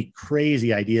how many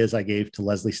crazy ideas I gave to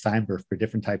Leslie Steinberg for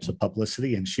different types of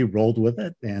publicity, and she rolled with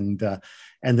it. And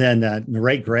then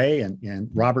Naray Gray and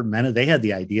Robert Mena, they had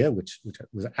the idea, which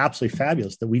was absolutely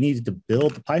fabulous, that we needed to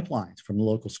build the pipelines from the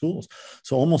local schools.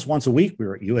 So almost once a week, we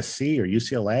were at USC or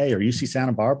UCLA or UC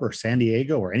Santa Barbara or San Diego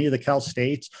or any of the Cal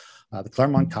States, the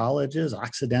Claremont colleges,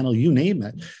 Occidental, you name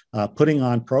it, putting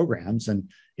on programs. And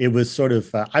it was sort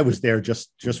of, I was there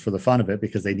just for the fun of it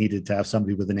because they needed to have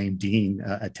somebody with the name dean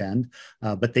attend,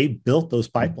 but they built those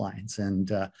pipelines.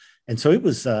 And so it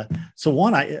was,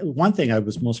 one thing I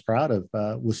was most proud of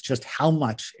was just how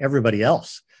much everybody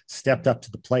else stepped up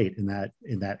to the plate in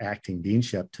that acting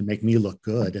deanship to make me look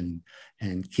good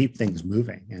and keep things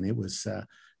moving. And it was,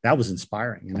 that was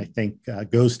inspiring. And I think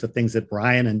goes to things that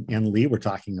Brian and Leigh were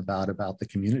talking about the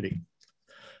community.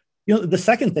 The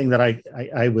second thing that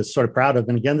I was sort of proud of,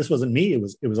 and again, this wasn't me, it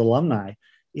was alumni,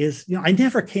 is, I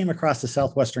never came across a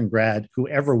Southwestern grad who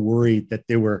ever worried that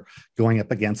they were going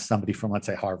up against somebody from, let's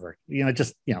say, Harvard.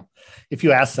 If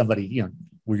you ask somebody,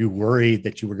 were you worried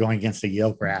that you were going against a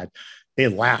Yale grad? They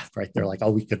laughed, right? They're like,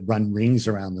 oh, we could run rings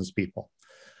around those people.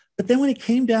 But then when it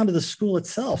came down to the school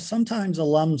itself, sometimes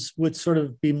alums would sort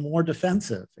of be more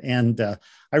defensive. And I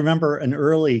remember an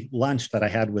early lunch that I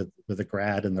had with a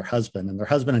grad and their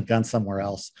husband had gone somewhere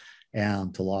else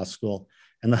to law school.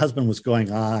 And the husband was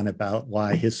going on about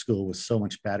why his school was so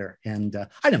much better. And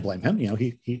I didn't blame him.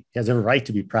 He has every right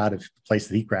to be proud of the place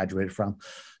that he graduated from.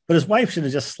 But his wife should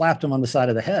have just slapped him on the side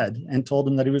of the head and told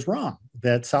him that he was wrong,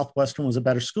 that Southwestern was a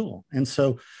better school. And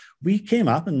so we came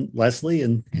up, and Leslie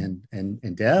and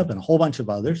Deb and a whole bunch of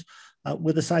others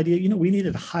with this idea, we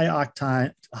needed a high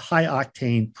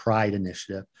octane pride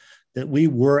initiative, that we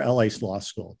were LA's law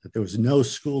school, that there was no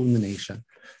school in the nation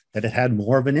that had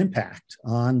more of an impact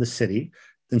on the city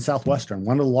than Southwestern,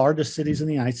 one of the largest cities in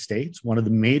the United States, one of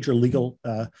the major legal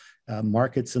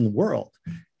markets in the world.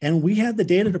 And we had the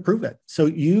data to prove it. So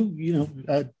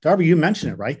Darby, you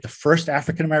mentioned it, right? The first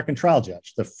African-American trial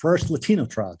judge, the first Latino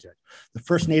trial judge, the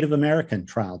first Native American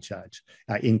trial judge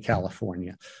in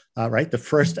California, right? The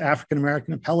first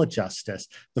African-American appellate justice,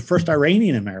 the first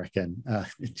Iranian-American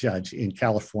judge in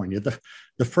California,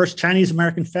 the first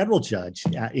Chinese-American federal judge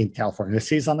in California.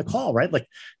 He's on the call, right? Like,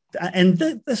 And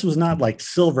this was not like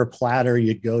silver platter.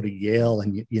 You go to Yale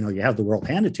and you have the world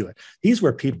handed to it. These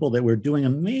were people that were doing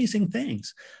amazing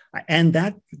things, and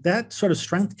that sort of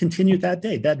strength continued that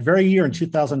day. That very year in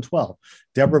 2012,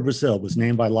 Deborah Brazil was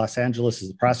named by Los Angeles as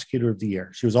the prosecutor of the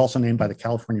year. She was also named by the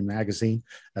California Magazine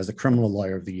as the criminal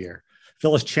lawyer of the year.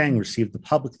 Phyllis Chang received the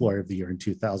Public Lawyer of the Year in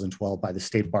 2012 by the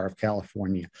State Bar of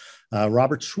California.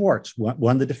 Robert Schwartz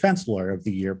won the Defense Lawyer of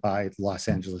the Year by the Los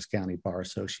Angeles County Bar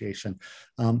Association.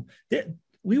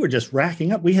 We were just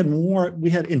racking up.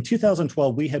 In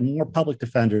 2012, we had more public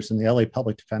defenders in the LA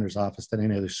Public Defender's Office than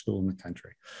any other school in the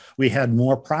country. We had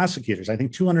more prosecutors, I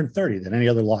think 230 than any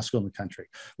other law school in the country.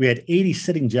 We had 80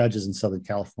 sitting judges in Southern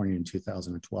California in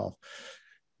 2012.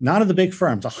 None of the big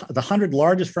firms, the 100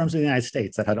 largest firms in the United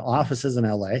States that had offices in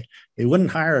LA, they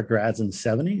wouldn't hire grads in the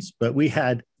 70s, but we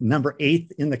had number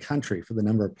 8 in the country for the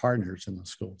number of partners in those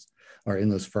schools or in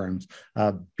those firms,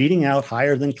 beating out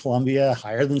higher than Columbia,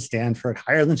 higher than Stanford,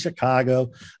 higher than Chicago.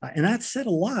 And that said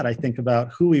a lot, I think,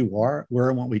 about who we were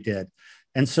and what we did.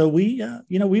 And so we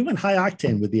went high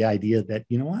octane with the idea that,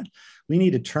 we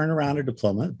need to turn around our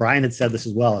diploma. Brian had said this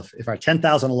as well. If our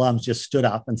 10,000 alums just stood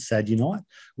up and said,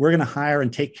 we're going to hire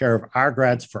and take care of our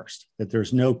grads first, that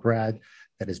there's no grad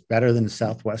that is better than a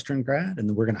Southwestern grad,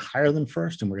 and we're going to hire them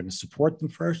first, and we're going to support them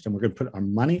first, and we're going to put our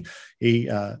money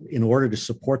in order to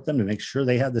support them to make sure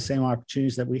they have the same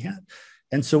opportunities that we had.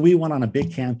 And so we went on a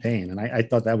big campaign, and I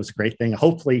thought that was a great thing.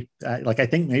 Hopefully, I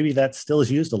think maybe that still is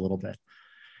used a little bit.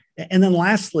 And then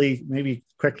lastly, maybe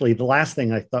quickly, the last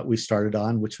thing I thought we started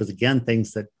on, which was, again,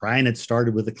 things that Brian had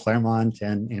started with the Claremont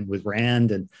and with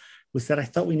Rand, and was that I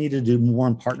thought we needed to do more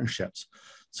in partnerships.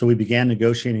 So we began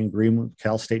negotiating an agreement with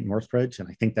Cal State Northridge, and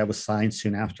I think that was signed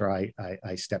soon after I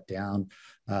stepped down.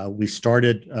 We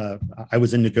started, I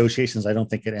was in negotiations. I don't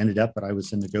think it ended up, but I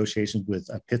was in negotiations with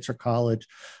Pitzer College.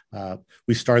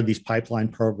 We started these pipeline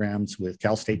programs with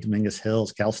Cal State Dominguez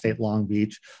Hills, Cal State Long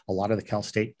Beach, a lot of the Cal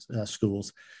State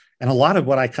schools. And a lot of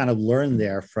what I kind of learned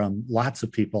there from lots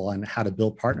of people on how to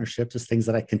build partnerships is things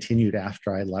that I continued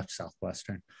after I left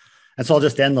Southwestern. And so I'll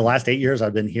just end the last 8 years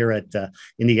I've been here at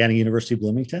Indiana University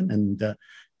Bloomington, and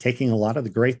taking a lot of the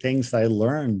great things that I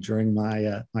learned during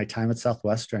my time at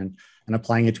Southwestern and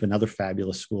applying it to another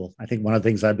fabulous school. I think one of the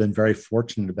things I've been very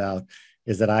fortunate about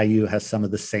is that IU has some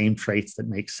of the same traits that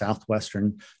make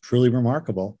Southwestern truly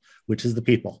remarkable, which is the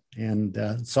people. And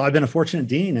so I've been a fortunate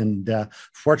dean, and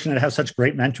fortunate to have such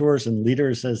great mentors and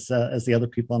leaders as the other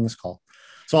people on this call.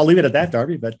 So I'll leave it at that,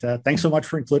 Darby, but thanks so much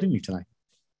for including me tonight.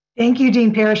 Thank you,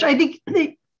 Dean Parrish. I think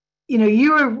that,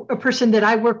 you're a person that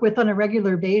I work with on a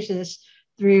regular basis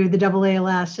through the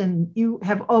AALS, and you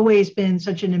have always been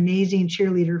such an amazing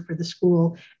cheerleader for the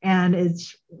school, and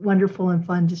it's wonderful and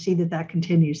fun to see that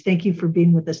continues. Thank you for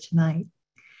being with us tonight.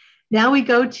 Now we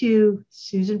go to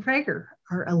Susan Prager,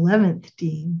 our 11th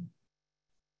dean.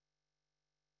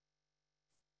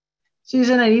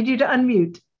 Susan, I need you to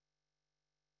unmute.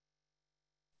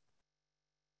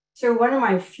 So one of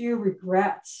my few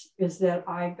regrets is that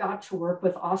I got to work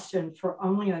with Austen for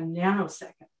only a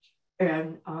nanosecond.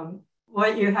 And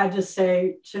what you had to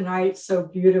say tonight so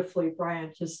beautifully,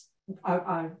 Bryant,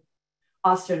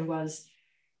 Austen was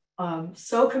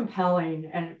so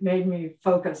compelling, and it made me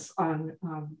focus on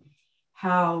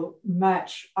how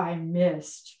much I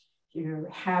missed,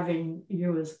 having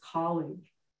you as a colleague.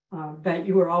 But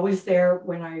you were always there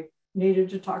when I needed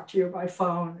to talk to you by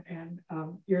phone, and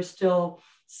you're still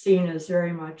seen as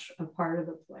very much a part of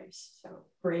the place. So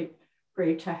great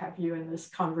to have you in this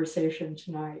conversation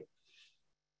tonight.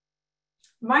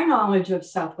 My knowledge of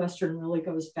Southwestern really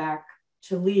goes back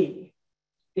to Leigh,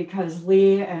 because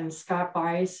Leigh and Scott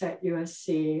Bice at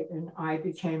USC and I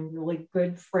became really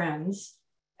good friends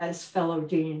as fellow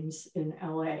deans in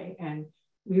LA. And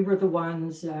we were the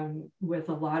ones with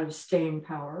a lot of staying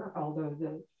power, although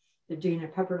the dean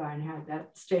at Pepperdine had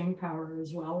that staying power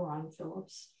as well, Ron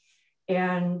Phillips.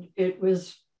 And it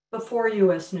was before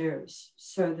US News.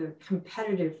 So the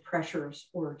competitive pressures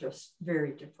were just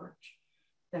very different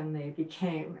than they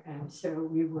became. And so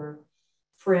we were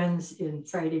friends in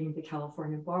fighting the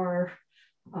California bar.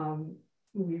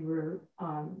 We were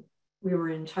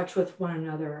in touch with one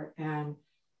another, and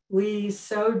Leigh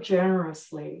so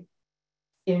generously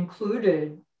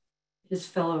included his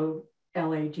fellow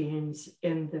LA deans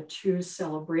in the 2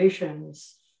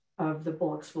 celebrations of the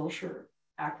Bullocks-Wilshire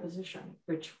acquisition,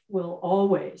 which will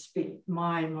always be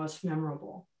my most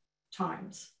memorable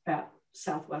times at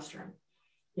Southwestern.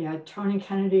 You had Tony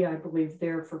Kennedy, I believe,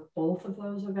 there for both of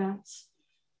those events.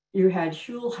 You had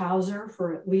Huell Hauser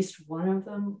for at least one of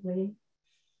them, Leigh.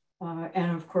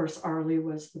 And of course, Arlie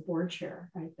was the board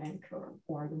chair, I think,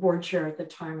 or the board chair at the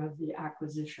time of the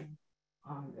acquisition.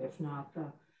 if not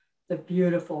the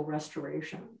beautiful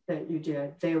restoration that you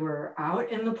did. They were out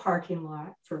in the parking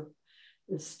lot for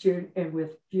the student and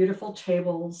with beautiful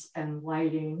tables and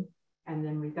lighting. And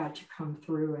then we got to come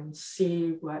through and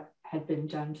see what had been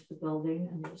done to the building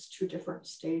in those two different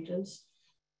stages.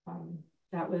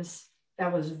 That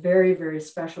was very, very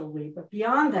special, Leigh. But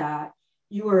beyond that,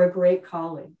 you were a great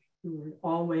colleague. You were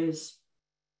always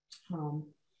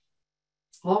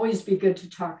be good to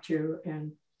talk to.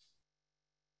 And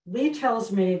Leigh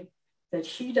tells me that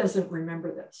he doesn't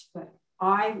remember this, but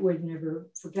I would never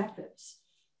forget this.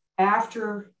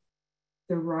 After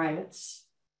the riots,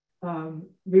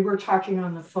 we were talking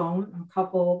on the phone a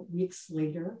couple weeks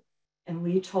later, and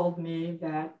Leigh told me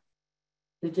that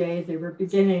the day they were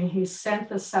beginning, he sent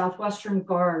the Southwestern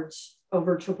guards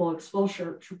over to Bullock's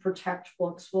Wilshire to protect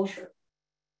Bullock's Wilshire.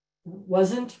 It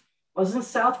wasn't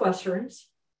Southwestern's,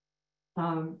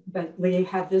 but Leigh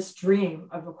had this dream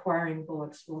of acquiring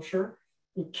Bullock's Wilshire.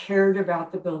 He cared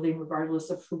about the building regardless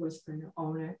of who was going to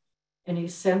own it. And he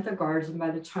sent the guards, and by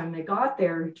the time they got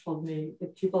there, he told me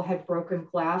that people had broken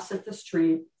glass at the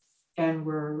street and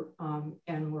were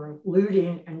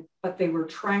looting, but they were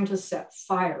trying to set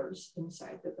fires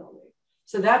inside the building.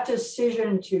 So that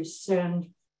decision to send,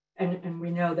 and we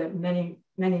know that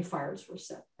many fires were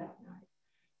set that night,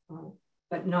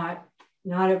 but not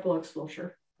at Bullock's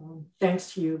Wilshire.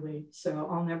 Thanks to you, Leigh. So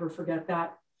I'll never forget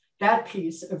that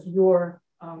piece of your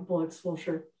Bullock's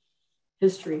Wilshire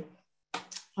history.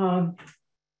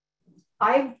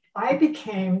 I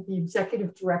became the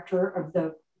executive director of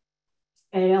the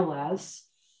ALS,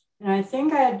 and I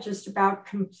think I had just about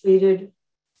completed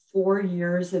 4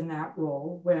 years in that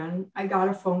role when I got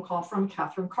a phone call from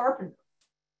Catherine Carpenter.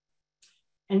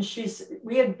 And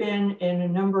we had been in a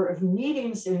number of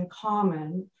meetings in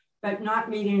common, but not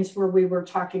meetings where we were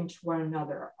talking to one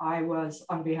another. I was,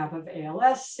 on behalf of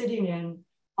ALS, sitting in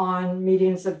on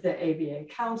meetings of the ABA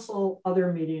Council,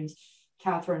 other meetings.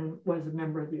 Catherine was a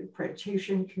member of the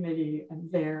accreditation committee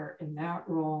and there in that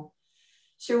role.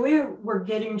 So we were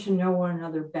getting to know one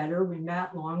another better. We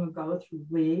met long ago through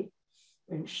Leigh,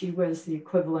 and she was the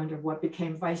equivalent of what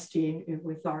became vice dean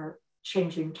with our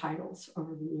changing titles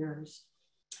over the years.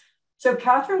 So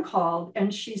Catherine called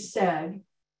and she said,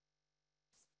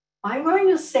 I'm going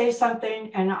to say something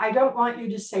and I don't want you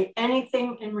to say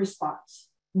anything in response,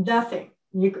 nothing.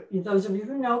 Those of you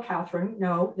who know Catherine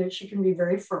know that she can be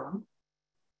very firm,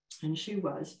 and she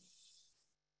was.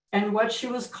 And what she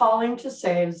was calling to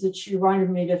say is that she wanted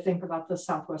me to think about the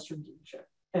Southwestern deanship.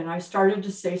 And I started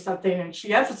to say something and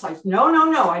she emphasized, no,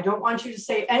 I don't want you to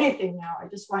say anything now. I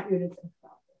just want you to think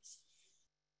about this.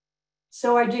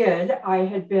 So I did. I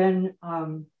had been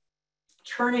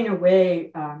turning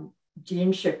away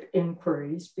deanship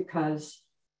inquiries because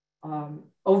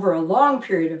over a long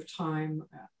period of time,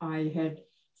 I had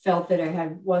felt that I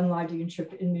had one law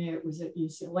deanship in me. It was at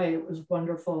UCLA. It was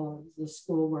wonderful. It was a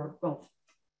school where both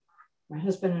my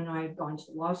husband and I had gone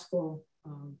to law school,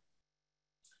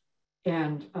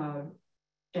 and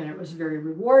it was very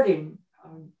rewarding.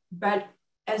 But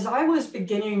as I was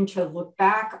beginning to look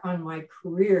back on my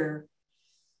career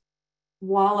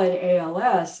while at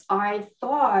ALS, I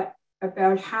thought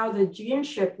about how the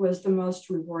deanship was the most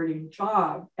rewarding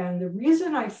job. And the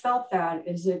reason I felt that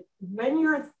is that when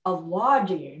you're a law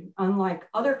dean, unlike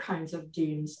other kinds of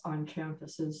deans on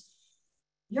campuses,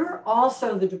 you're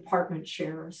also the department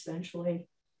chair, essentially.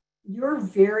 You're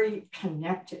very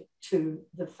connected to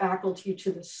the faculty,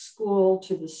 to the school,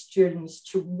 to the students,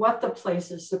 to what the place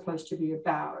is supposed to be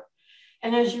about.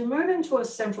 And as you move into a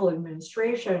central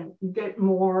administration, you get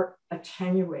more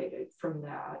attenuated from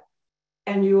that.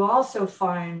 And you also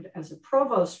find, as a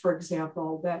provost, for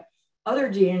example, that other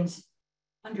deans,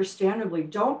 understandably,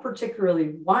 don't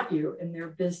particularly want you in their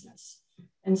business.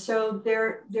 And so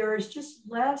there is just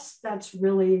less that's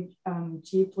really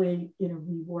deeply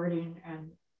rewarding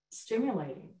and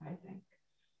stimulating, I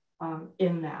think,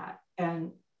 in that.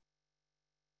 And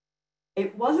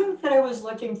it wasn't that I was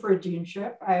looking for a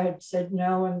deanship. I had said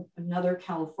no in another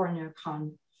California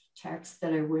context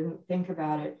that I wouldn't think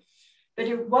about it. But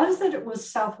it was that it was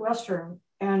Southwestern.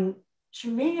 And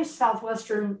to me,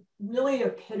 Southwestern really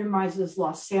epitomizes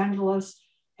Los Angeles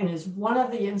and is one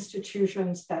of the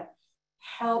institutions that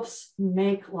helps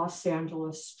make Los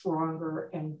Angeles stronger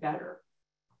and better.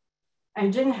 I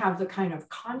didn't have the kind of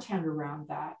content around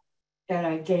that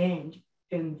I gained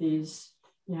in these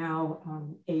now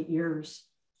 8 years,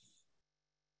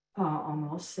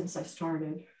 almost since I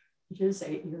started. It is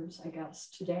 8 years, I guess,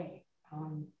 today.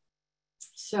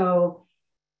 So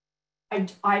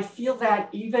I feel that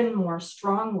even more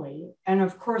strongly. And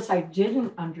of course, I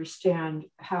didn't understand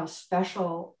how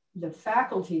special the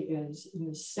faculty is, in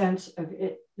the sense of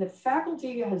it. The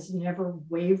faculty has never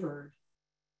wavered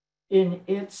in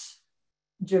its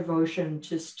devotion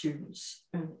to students,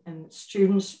 and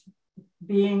students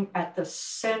being at the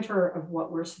center of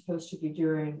what we're supposed to be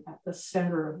doing, at the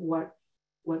center of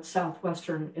what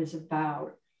Southwestern is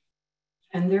about.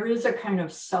 And there is a kind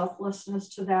of selflessness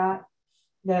to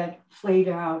that played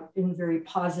out in very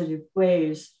positive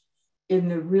ways in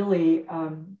the really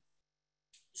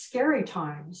scary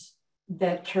times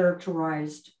that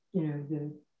characterized,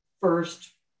 the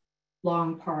first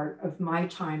long part of my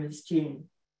time as dean,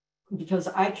 because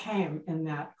I came in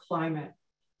that climate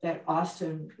that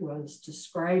Austen was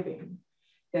describing,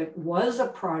 that was a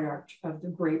product of the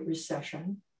Great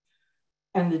Recession.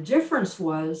 And the difference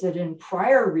was that in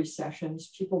prior recessions,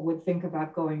 people would think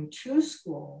about going to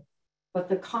school, but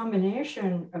the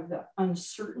combination of the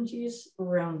uncertainties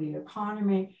around the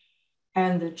economy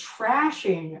and the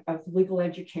trashing of legal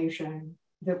education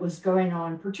that was going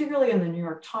on, particularly in the New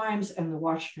York Times and the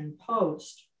Washington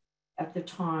Post at the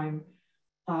time,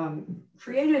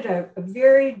 created a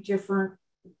very different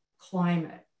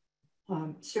climate.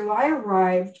 So I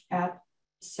arrived at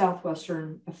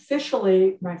Southwestern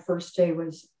officially. My first day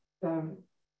was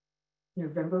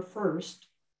November 1st,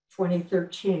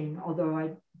 2013, although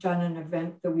I'd done an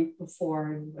event the week before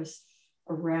and was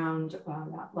around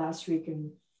that last week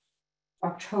in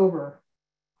October.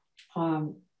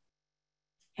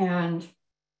 And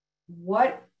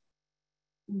what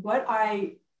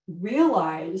I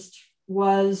realized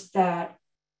was that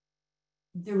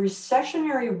the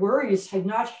recessionary worries had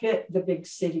not hit the big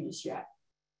cities yet.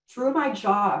 Through my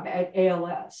job at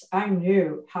ALS, I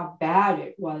knew how bad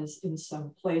it was in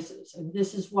some places. And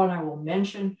this is one I will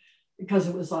mention because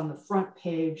it was on the front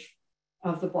page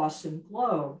of the Boston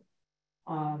Globe.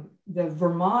 The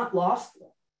Vermont Law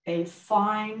School, a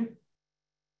fine,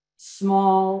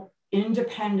 small,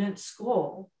 independent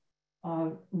school,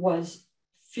 was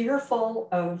fearful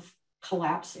of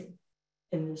collapsing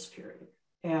in this period,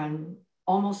 and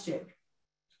almost did.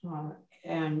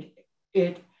 And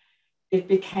it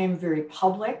became very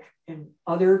public, and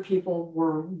other people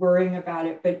were worrying about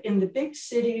it. But in the big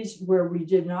cities where we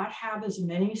did not have as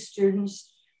many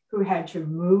students who had to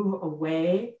move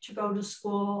away to go to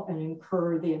school and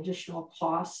incur the additional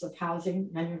costs of housing,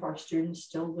 many of our students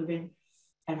still living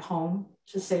at home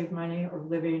to save money or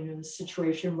living in a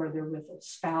situation where they're with a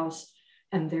spouse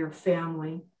and their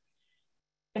family.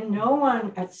 And no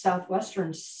one at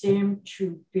Southwestern seemed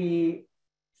to be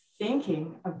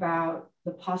thinking about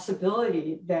the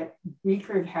possibility that we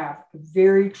could have a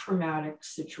very traumatic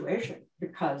situation,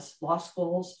 because law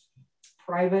schools,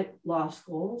 private law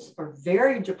schools, are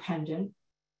very dependent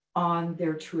on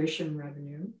their tuition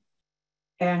revenue.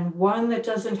 And one that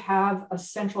doesn't have a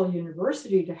central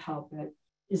university to help it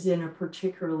is in a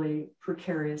particularly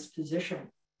precarious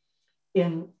position.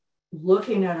 In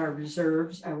looking at our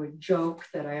reserves, I would joke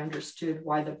that I understood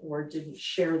why the board didn't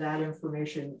share that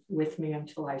information with me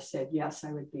until I said, yes,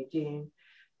 I would be dean.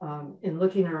 In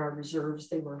looking at our reserves,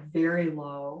 they were very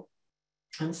low.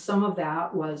 And some of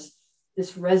that was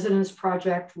this residence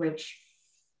project, which,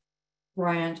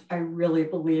 Bryant, I really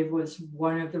believe was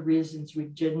one of the reasons we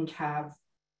didn't have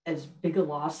as big a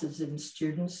losses in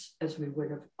students as we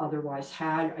would have otherwise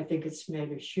had. I think it's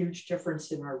made a huge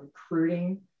difference in our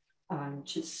recruiting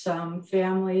to some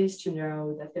families to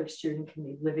know that their student can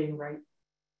be living right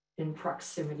in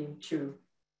proximity to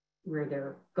where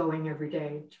they're going every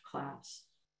day to class.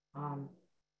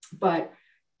 But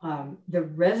the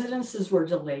residences were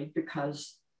delayed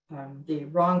because the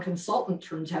wrong consultant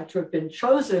turns out to have been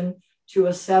chosen to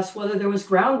assess whether there was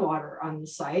groundwater on the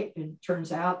site. And it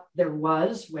turns out there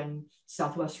was, when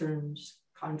Southwestern's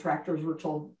contractors were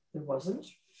told there wasn't.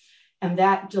 And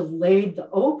that delayed the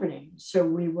opening. So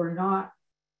we were not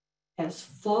as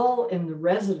full in the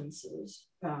residences.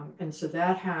 And so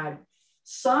that had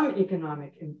some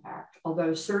economic impact,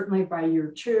 although certainly by year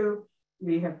 2,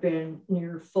 we have been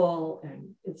near full, and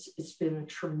it's been a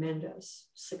tremendous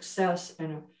success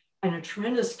and a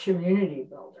tremendous community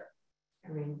builder.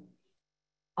 I mean,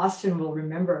 Austen will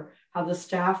remember how the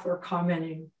staff were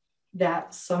commenting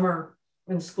that summer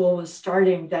when school was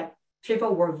starting that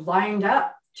people were lined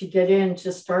up to get in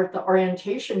to start the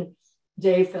orientation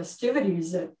day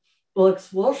festivities at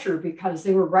Bullock's Wilshire because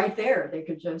they were right there. They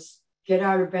could just get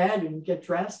out of bed and get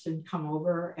dressed and come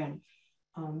over and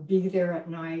be there at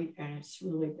night. And it's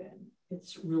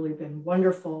really been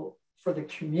wonderful for the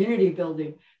community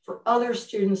building for other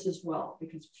students as well,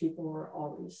 because people were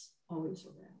always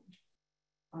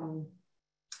around.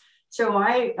 So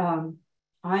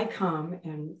I come,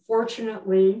 and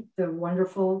fortunately, the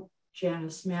wonderful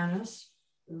Janice Manis,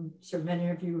 so many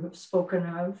of you have spoken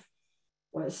of,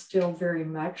 was still very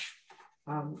much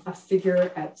a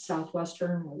figure at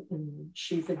Southwestern in the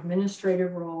chief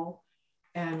administrative role,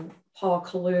 and Paul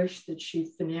Kalush, the chief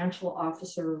financial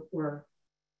officer, were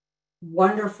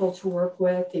wonderful to work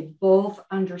with. They both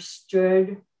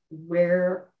understood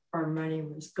where our money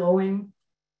was going.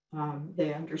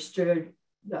 They understood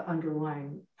the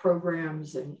underlying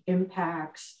programs and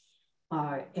impacts.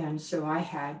 And so I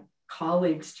had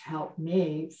colleagues to help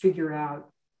me figure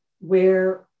out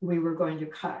where we were going to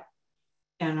cut.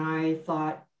 And I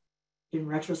thought, in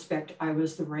retrospect, I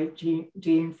was the right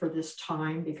dean for this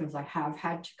time because I have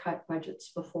had to cut budgets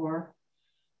before.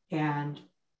 And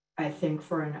I think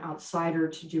for an outsider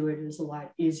to do it is a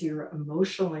lot easier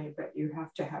emotionally, but you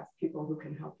have to have people who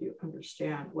can help you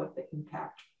understand what the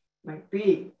impact might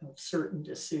be of certain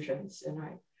decisions. And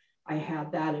I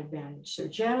had that advantage. So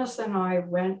Janice and I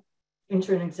went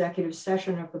into an executive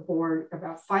session of the board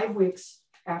about 5 weeks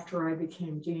after I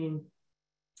became dean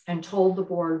and told the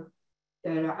board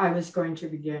that I was going to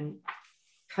begin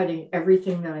cutting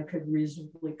everything that I could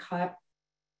reasonably cut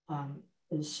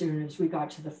as soon as we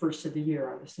got to the first of the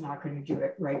year. I was not going to do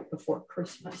it right before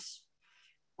Christmas.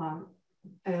 I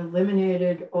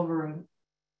eliminated over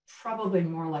probably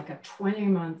more like a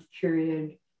 20-month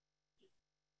period.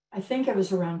 I think it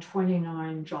was around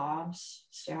 29 jobs,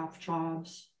 staff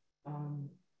jobs.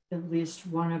 At least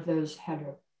one of those had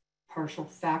a partial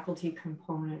faculty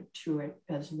component to it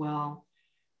as well.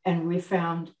 And we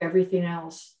found everything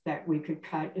else that we could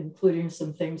cut, including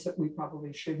some things that we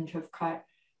probably shouldn't have cut.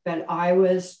 But I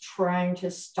was trying to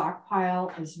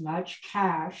stockpile as much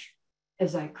cash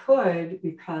as I could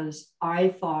because I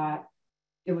thought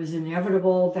it was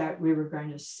inevitable that we were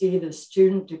going to see the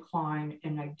student decline,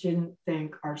 and I didn't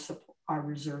think our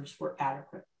reserves were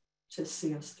adequate to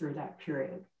see us through that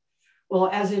period. Well,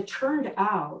 as it turned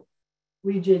out,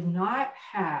 we did not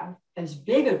have as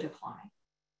big a decline.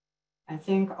 I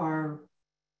think our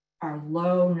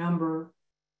low number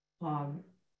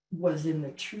was in the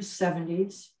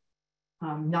 270s,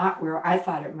 not where I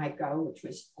thought it might go, which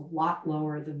was a lot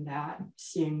lower than that,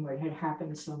 seeing what had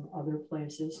happened some other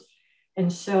places.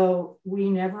 And so we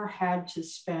never had to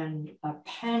spend a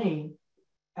penny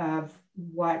of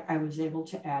what I was able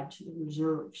to add to the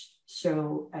reserves.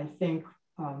 So I think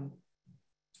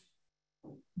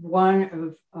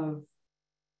one of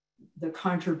the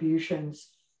contributions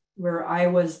where I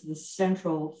was the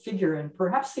central figure, and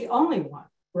perhaps the only one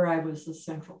where I was the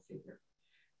central figure,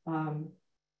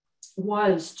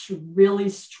 was to really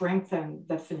strengthen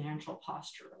the financial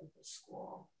posture of the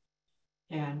school.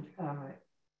 And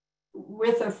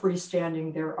with a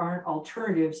freestanding, there aren't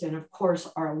alternatives. And of course,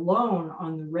 our loan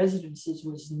on the residences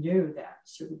was new then.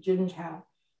 So we didn't have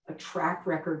a track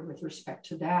record with respect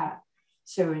to that.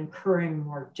 So incurring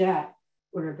more debt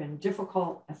would have been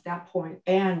difficult at that point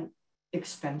and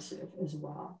expensive as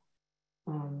well.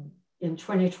 In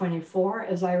 2024,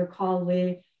 as I recall,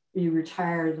 Leigh, we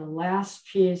retired the last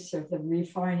piece of the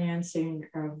refinancing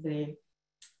of the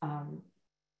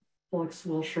Bullocks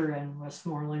Wilshire and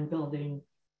Westmoreland building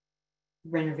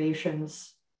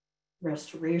renovations,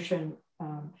 restoration,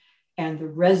 and the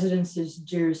residences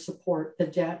do support the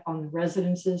debt on the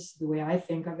residences. The way I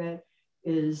think of it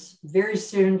is very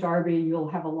soon, Darby, you'll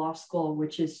have a law school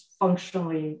which is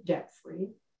functionally debt-free,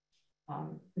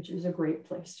 which is a great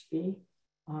place to be.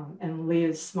 And Leigh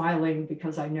is smiling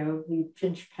because I know Leigh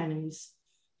pinched pennies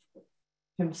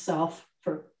himself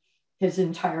for his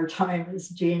entire time as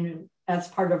dean, and that's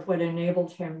part of what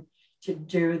enabled him to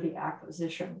do the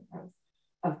acquisition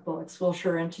of Bullocks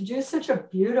Wilshire and to do such a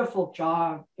beautiful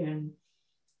job in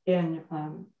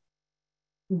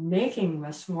making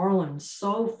Westmoreland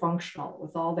so functional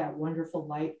with all that wonderful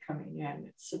light coming in.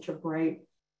 It's such a bright,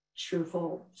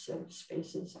 cheerful set of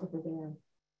spaces over there.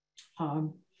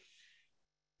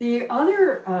 The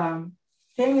other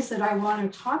things that I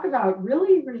want to talk about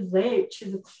really relate to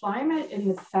the climate in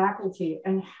the faculty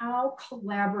and how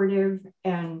collaborative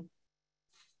and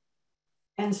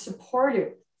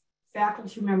supportive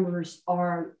faculty members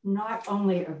are not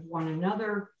only of one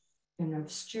another and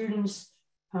of students,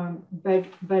 but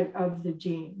of the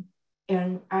dean.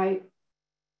 And I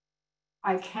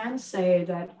can say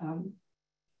that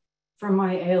from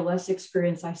my ALS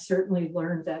experience, I certainly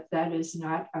learned that that is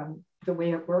not the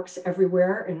way it works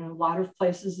everywhere. And in a lot of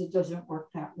places, it doesn't work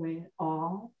that way at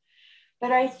all.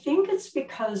 But I think it's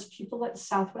because people at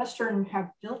Southwestern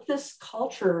have built this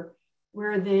culture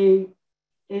where they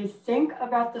think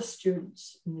about the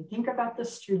students, and they think about the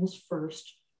students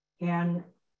first, and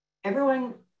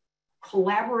everyone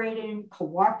collaborating,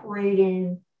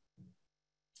 cooperating,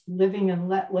 living and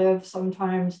let live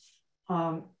sometimes,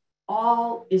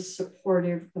 all is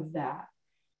supportive of that.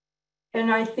 And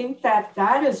I think that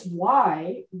that is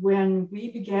why when we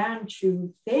began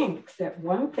to think that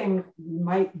one thing we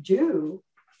might do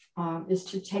is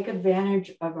to take advantage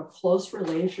of a close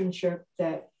relationship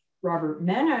that Robert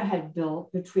Mena had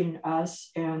built between us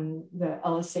and the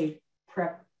LSA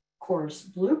prep course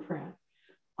blueprint,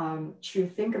 to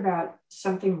think about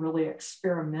something really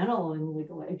experimental in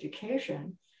legal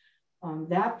education.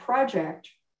 That project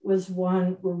was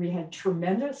one where we had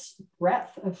tremendous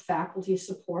breadth of faculty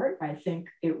support. I think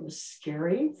it was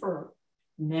scary for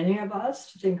many of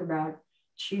us to think about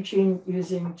teaching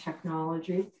using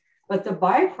technology, but the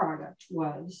byproduct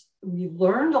was we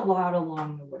learned a lot along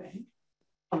the way.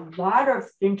 A lot of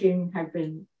thinking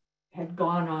had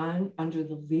gone on under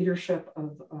the leadership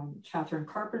of Catherine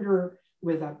Carpenter,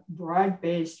 with a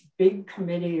broad-based big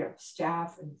committee of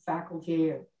staff and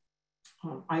faculty.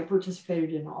 I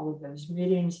participated in all of those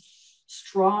meetings.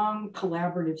 Strong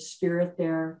collaborative spirit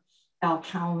there. Al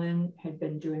Cowlin had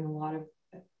been doing a lot of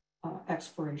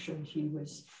exploration. He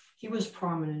was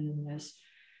prominent in this.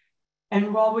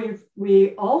 And while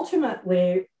we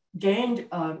ultimately gained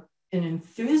an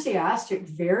enthusiastic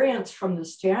variance from the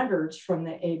standards from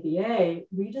the ABA,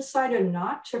 we decided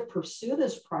not to pursue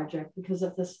this project because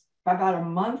of this. About a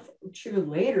month or two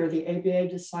later, the ABA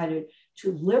decided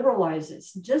to liberalize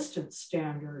its distance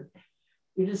standard.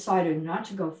 We decided not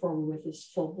to go forward with this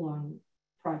full-blown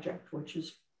project, which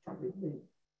is probably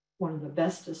one of the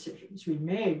best decisions we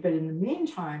made. But in the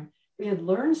meantime, we had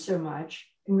learned so much,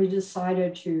 and we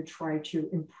decided to try to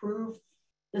improve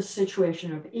the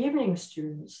situation of evening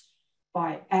students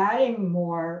by adding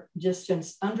more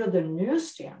distance under the new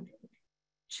standard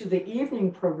to the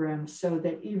evening program, so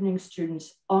that evening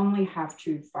students only have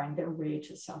to find their way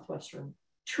to Southwestern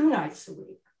 2 nights a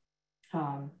week.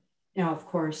 Now, of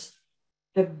course,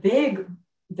 the big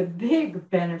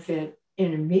benefit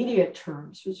in immediate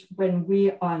terms was when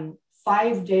we, on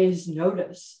 5 days'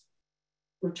 notice,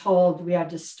 were told we had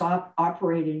to stop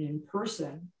operating in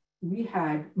person. We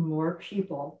had more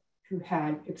people who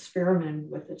had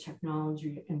experimented with the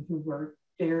technology and who were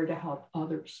there to help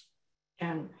others.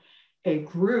 And a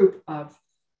group of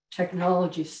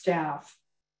technology staff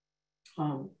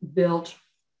built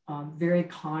very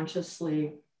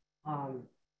consciously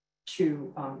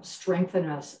to strengthen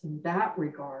us in that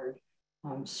regard.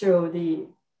 So the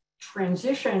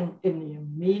transition in the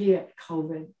immediate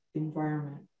COVID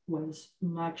environment was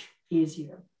much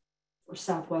easier for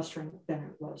Southwestern than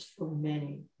it was for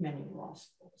many, many law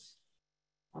schools.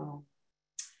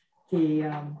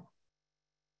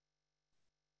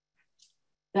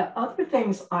 The other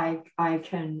things I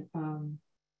can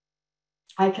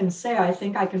say, I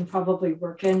think I can probably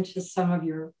work into some of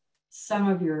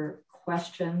your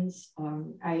questions.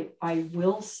 I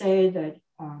will say that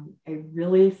I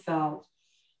really felt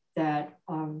that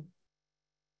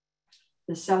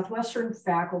the Southwestern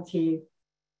faculty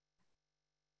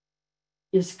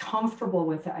is comfortable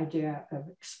with the idea of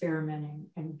experimenting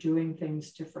and doing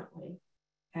things differently.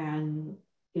 And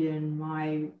in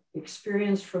my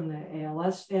experience from the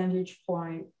ALS vantage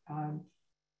point,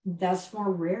 that's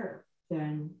more rare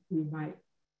than we might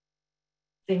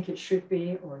think it should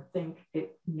be or think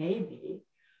it may be.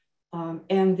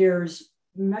 And there's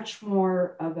much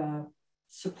more of a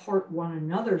support one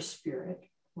another spirit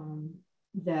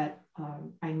that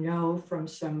I know from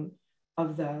some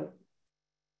of the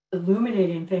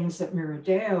illuminating things that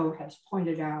Miradeo has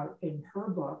pointed out in her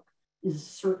book is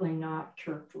certainly not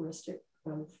characteristic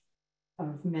of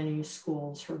many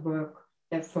schools. Her book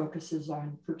that focuses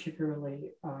on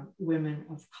particularly women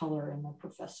of color in the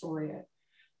professoriate.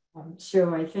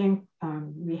 So I think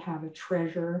we have a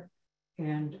treasure,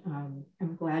 and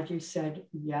I'm glad you said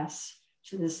yes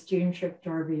to this deanship,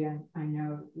 Darby, and I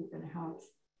know you're going to have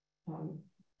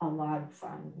a lot of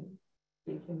fun and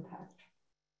big impact.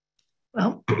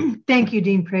 Well, thank you,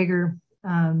 Dean Prager.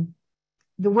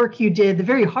 The work you did, the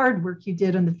very hard work you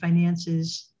did on the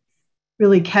finances,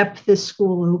 really kept this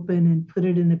school open and put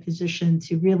it in a position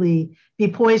to really be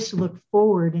poised to look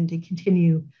forward and to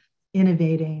continue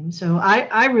innovating. So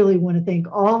I really want to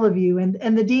thank all of you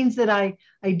and the deans that I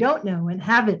don't know and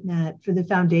haven't met for the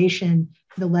foundation,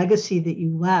 the legacy that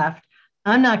you left.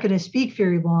 I'm not going to speak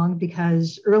very long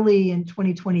because early in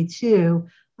 2022,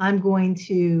 I'm going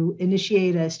to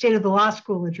initiate a State of the Law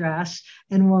School address,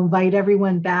 and we'll invite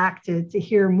everyone back to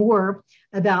hear more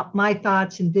about my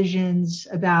thoughts and visions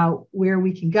about where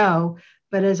we can go.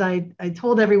 But as I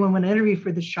told everyone when I interviewed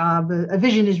for this job, a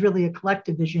vision is really a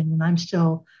collective vision, and I'm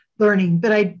still learning.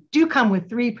 But I do come with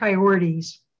 3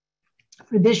 priorities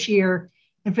for this year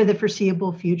and for the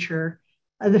foreseeable future.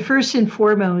 The first and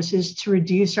foremost is to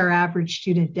reduce our average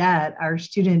student debt. Our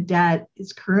student debt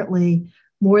is currently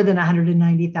more than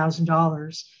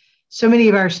 $190,000. So many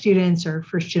of our students are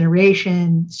first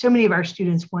generation. So many of our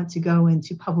students want to go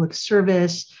into public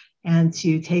service and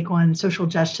to take on social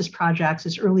justice projects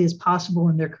as early as possible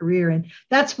in their career. And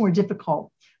that's more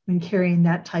difficult when carrying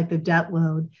that type of debt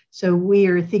load. So we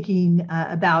are thinking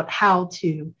about how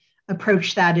to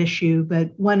approach that issue.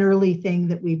 But one early thing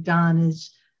that we've done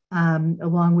is,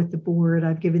 along with the board,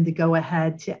 I've given the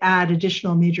go-ahead to add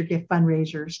additional major gift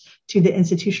fundraisers to the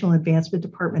institutional advancement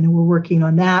department, and we're working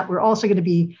on that. We're also going to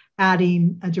be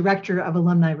adding a director of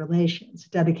alumni relations, a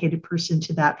dedicated person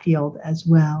to that field as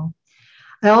well.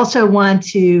 I also want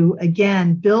to,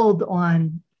 again, build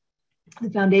on the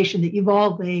foundation that you've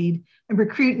all laid and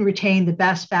recruit and retain the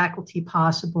best faculty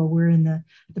possible. We're in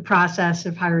the process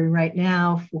of hiring right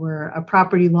now for a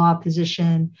property law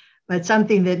position, but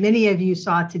something that many of you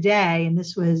saw today, and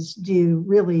this was due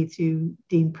really to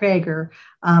Dean Prager.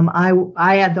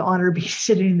 I had the honor of being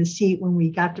sitting in the seat when we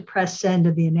got to press send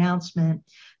of the announcement,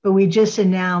 but we just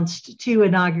announced 2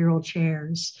 inaugural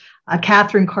chairs.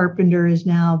 Catherine Carpenter is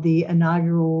now the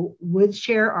inaugural Woods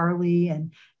Chair, Arlie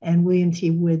and William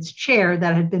T. Woods Chair.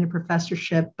 That had been a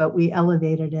professorship, but we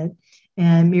elevated it.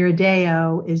 And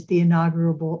Miradeo is the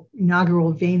inaugural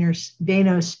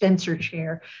Vano Spencer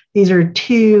Chair. These are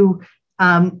 2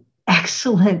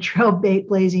 excellent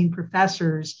trailblazing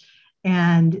professors,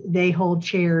 and they hold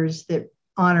chairs that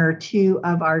honor 2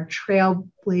 of our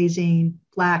trailblazing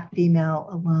Black female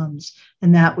alums.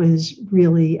 And that was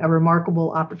really a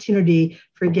remarkable opportunity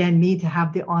for, again, me to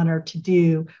have the honor to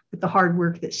do with the hard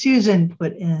work that Susan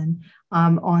put in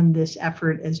on this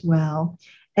effort as well.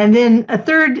 And then a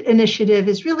third initiative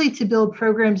is really to build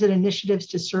programs and initiatives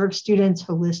to serve students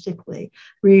holistically.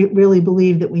 We really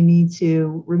believe that we need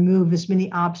to remove as many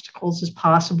obstacles as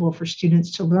possible for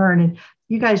students to learn. And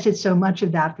you guys did so much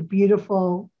of that, the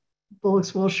beautiful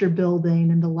Bullock-Wilshire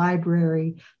building and the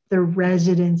library, the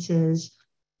residences,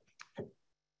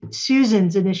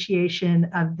 Susan's initiation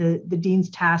of the Dean's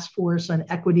Task Force on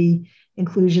Equity,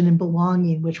 Inclusion, and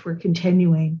Belonging, which we're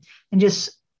continuing. And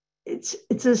just,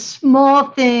 it's a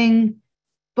small thing,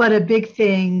 but a big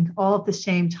thing all at the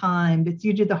same time. But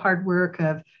due to the hard work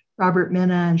of Robert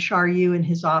Minna and Shar Yu in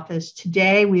his office,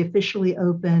 today we officially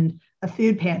opened a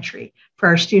food pantry for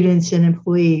our students and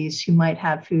employees who might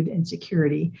have food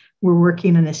insecurity. We're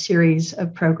working on a series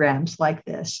of programs like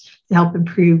this to help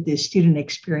improve the student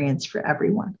experience for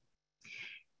everyone.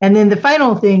 And then the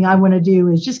final thing I want to do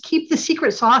is just keep the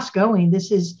secret sauce going.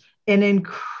 This is an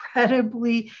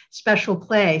incredibly special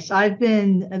place.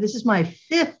 This is my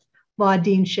 5th law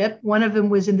deanship. One of them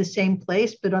was in the same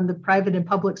place, but on the private and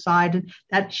public side. And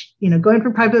that, going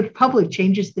from private to public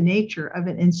changes the nature of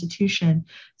an institution.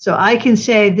 So I can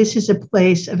say this is a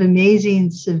place of amazing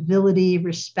civility,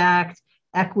 respect,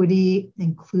 equity,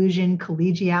 inclusion,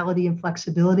 collegiality, and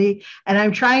flexibility. And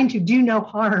I'm trying to do no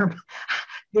harm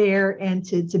there and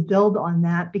to build on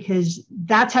that, because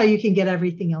that's how you can get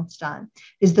everything else done,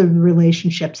 is the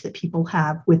relationships that people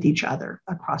have with each other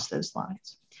across those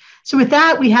lines. So with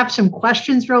that, we have some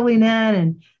questions rolling in,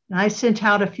 and I sent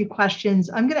out a few questions.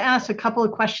 I'm going to ask a couple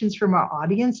of questions from our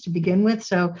audience to begin with.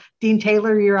 So Dean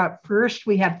Taylor, you're up first.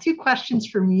 We have 2 questions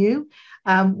from you.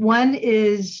 One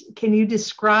is, can you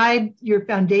describe your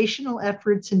foundational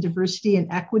efforts in diversity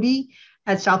and equity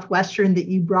at Southwestern that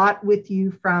you brought with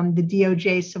you from the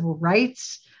DOJ Civil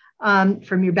Rights,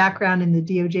 from your background in the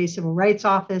DOJ Civil Rights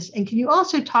Office? And can you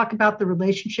also talk about the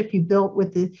relationship you built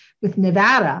with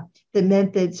Nevada that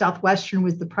meant that Southwestern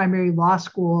was the primary law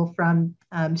school from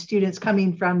students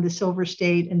coming from the Silver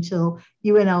State until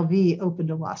UNLV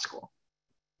opened a law school?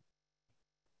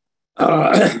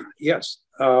 Yes.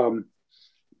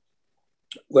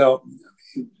 Well,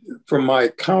 from my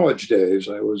college days,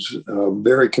 I was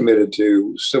very committed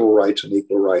to civil rights and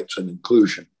equal rights and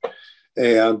inclusion.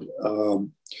 And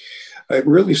it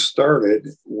really started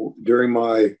during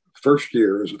my first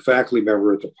year as a faculty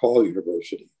member at DePaul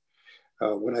University.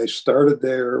 When I started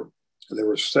there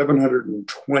were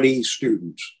 720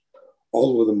 students,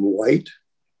 all of them white,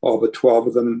 all but 12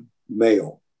 of them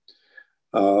male.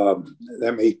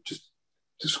 That may just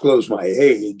disclose my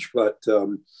age, but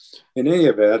in any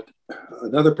event,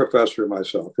 another professor and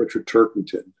myself, Richard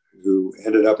Turkington, who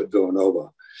ended up at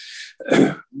Villanova,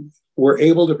 were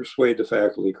able to persuade the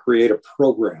faculty to create a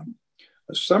program,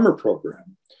 a summer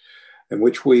program, in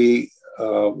which we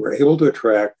were able to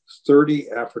attract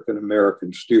 30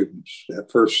 African-American students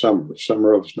that first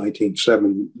summer of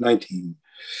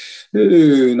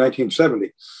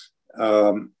 1970.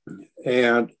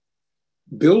 And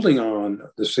building on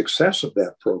the success of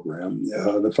that program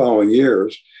the following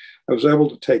years, I was able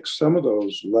to take some of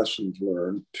those lessons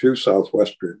learned to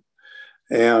Southwestern,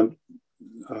 and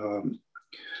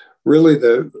really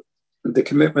the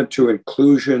commitment to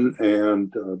inclusion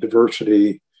and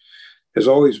diversity has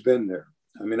always been there.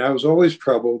 I mean, I was always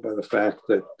troubled by the fact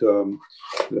that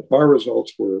the bar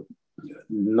results were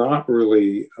not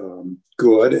really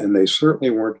good, and they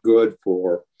certainly weren't good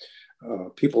for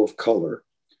people of color.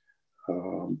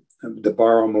 The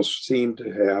bar almost seemed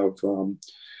to have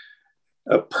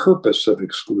a purpose of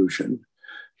exclusion,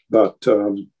 but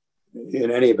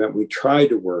in any event, we tried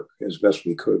to work as best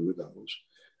we could with those.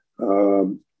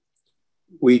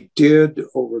 We did,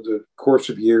 over the course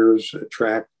of years,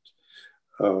 attract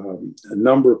a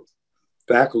number of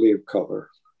faculty of color,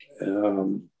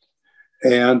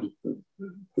 and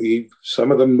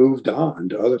some of them moved on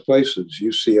to other places,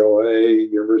 UCLA,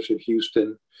 University of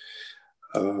Houston,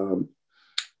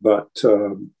 but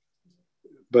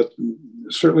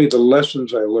certainly the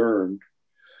lessons I learned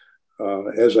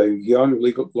as a young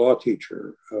legal law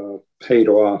teacher paid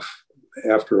off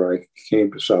after I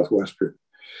came to Southwestern.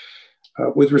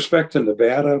 With respect to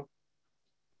Nevada,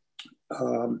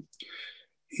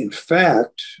 in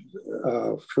fact,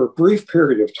 for a brief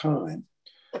period of time,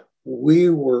 we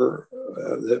were,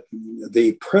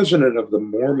 the president of the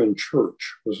Mormon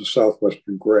Church was a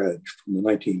Southwestern grad from the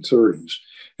 1930s.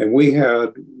 And we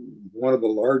had one of the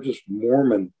largest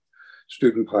Mormon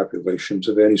student populations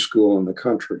of any school in the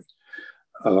country.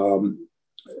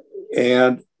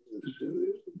 And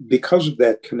because of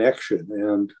that connection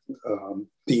and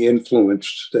the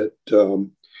influence that,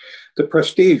 the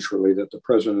prestige really that the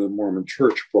president of the Mormon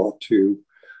Church brought to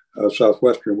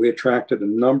Southwestern, we attracted a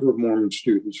number of Mormon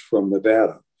students from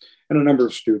Nevada and a number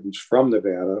of students from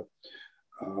Nevada.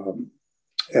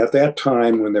 At that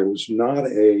time, when there was not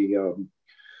a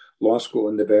law school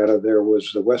in Nevada, there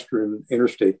was the Western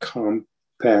Interstate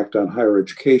Compact on Higher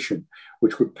Education,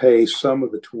 which would pay some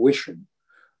of the tuition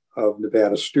of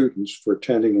Nevada students for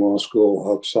attending law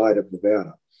school outside of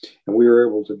Nevada. And we were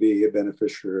able to be a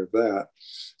beneficiary of that.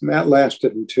 And that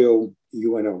lasted until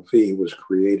UNLV was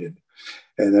created.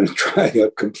 And then it dried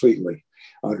up completely,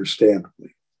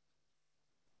 understandably.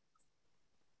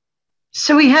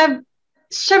 So we have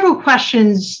several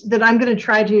questions that I'm going to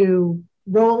try to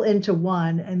roll into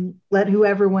one and let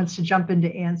whoever wants to jump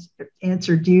into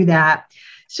answer do that.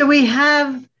 So we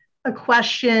have a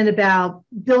question about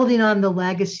building on the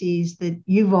legacies that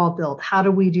you've all built. How do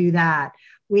we do that?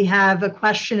 We have a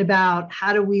question about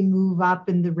how do we move up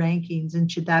in the rankings and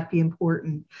should that be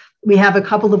important? We have a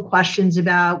couple of questions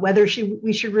about whether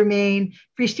we should remain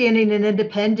freestanding and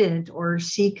independent or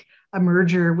seek a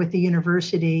merger with the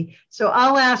university. So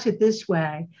I'll ask it this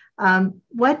way.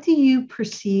 What do you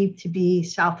perceive to be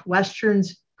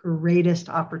Southwestern's greatest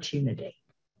opportunity?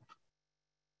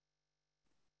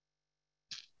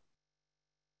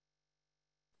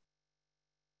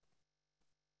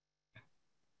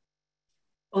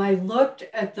 Well, I looked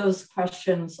at those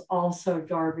questions also,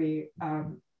 Darby,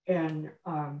 and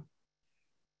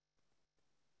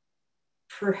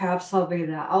perhaps I'll be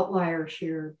the outlier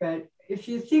here, but if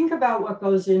you think about what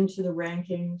goes into the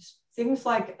rankings, things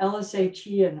like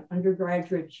LSAT and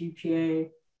undergraduate GPA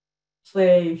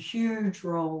play huge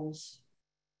roles.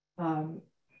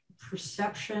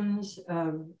 Perceptions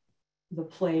of the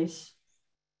place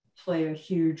play a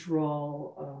huge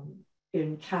role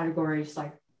in categories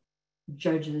like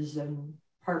judges and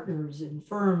partners in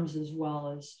firms, as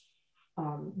well as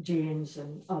deans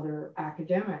and other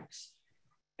academics.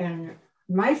 And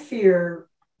my fear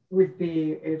would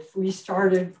be if we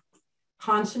started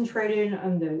concentrating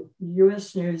on the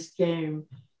US News game,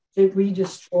 that we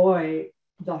destroy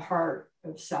the heart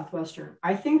of Southwestern.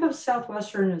 I think of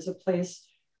Southwestern as a place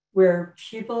where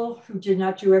people who did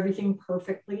not do everything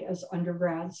perfectly as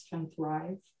undergrads can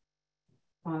thrive.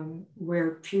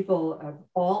 Where people of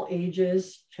all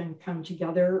ages can come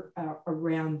together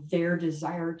around their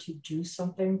desire to do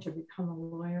something, to become a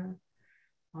lawyer.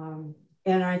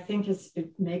 And I think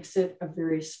it makes it a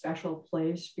very special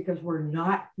place because we're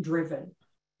not driven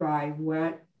by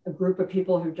what a group of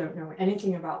people who don't know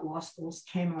anything about law schools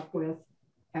came up with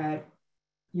at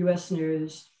US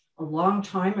News a long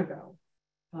time ago.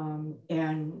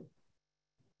 And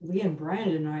Leigh and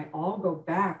Bryant and I all go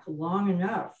back long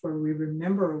enough where we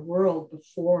remember a world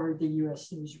before the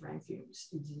US News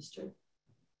rankings existed.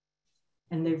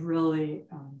 And they've really,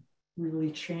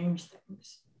 really changed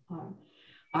things.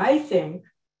 I think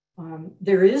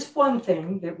there is one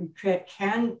thing that we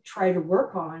can try to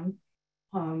work on,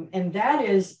 and that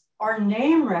is our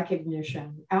name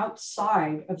recognition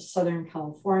outside of Southern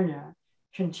California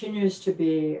continues to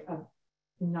be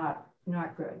not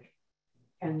good.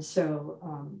 And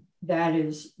so that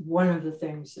is one of the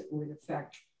things that would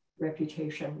affect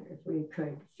reputation if we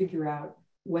could figure out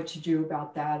what to do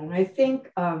about that. And I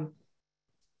think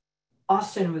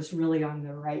Austen was really on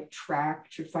the right track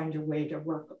to find a way to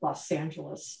work Los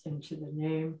Angeles into the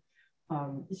name.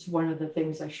 It's one of the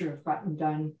things I should have gotten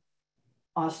done,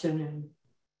 Austen, and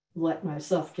let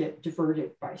myself get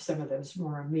diverted by some of those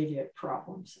more immediate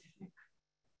problems, I think.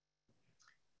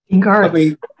 Dean Garth.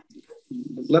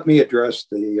 Let me address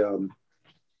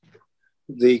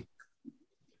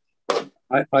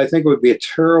I think it would be a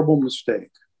terrible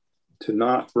mistake to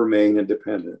not remain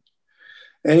independent.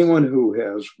 Anyone who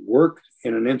has worked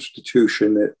in an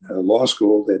institution, a law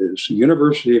school that is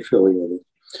university affiliated,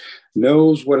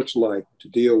 knows what it's like to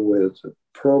deal with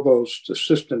provost,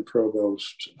 assistant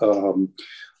provost,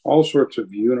 all sorts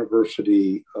of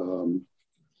university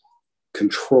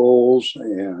controls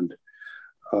and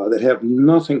that have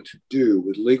nothing to do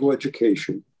with legal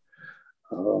education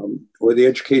or the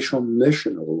educational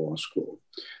mission of a law school.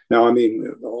 Now, I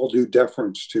mean, all due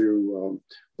deference to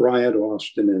Bryant,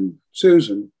 Austen, and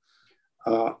Susan,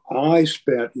 I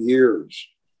spent years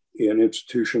in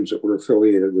institutions that were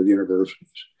affiliated with universities.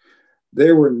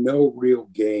 There were no real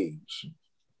gains.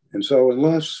 And so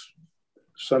unless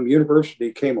some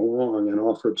university came along and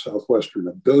offered Southwestern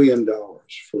 $1 billion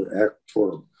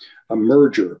for a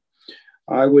merger,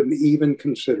 I wouldn't even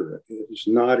consider it. It's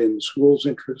not in the school's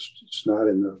interest, it's not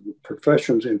in the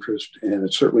profession's interest, and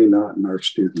it's certainly not in our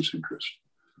students' interest.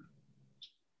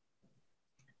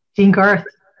 Dean Garth.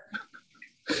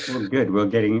 Well, good. We're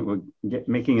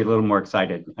making it a little more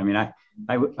excited. I mean,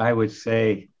 I would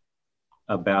say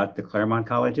about the Claremont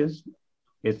colleges,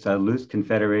 it's a loose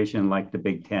confederation like the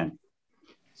Big Ten.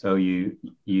 So you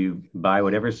buy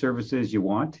whatever services you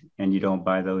want, and you don't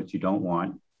buy those you don't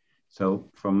want. So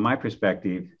from my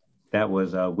perspective, that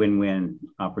was a win-win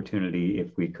opportunity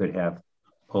if we could have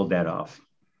pulled that off.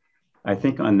 I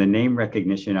think on the name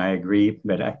recognition, I agree,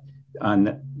 but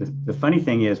on the funny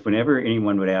thing is, whenever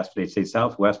anyone would ask, they'd say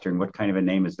Southwestern, what kind of a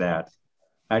name is that?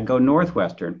 I'd go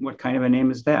Northwestern, what kind of a name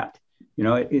is that? You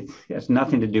know, it has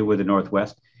nothing to do with the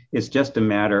Northwest. It's just a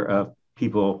matter of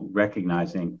people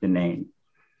recognizing the name.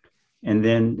 And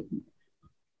then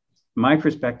my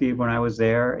perspective when I was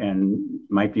there, and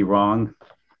might be wrong,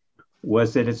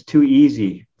 was that it's too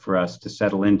easy for us to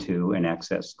settle into an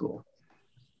access school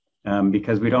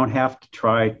because we don't have to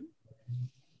try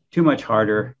too much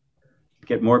harder,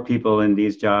 get more people in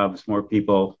these jobs, more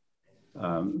people,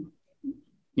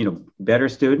 better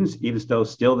students, even though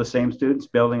still the same students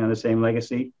building on the same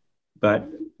legacy. But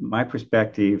my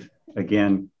perspective,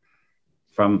 again,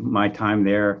 from my time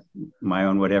there, my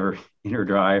own whatever inner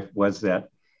drive was that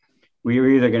we were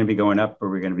either going to be going up or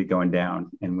we were going to be going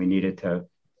down, and we needed to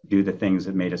do the things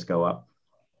that made us go up.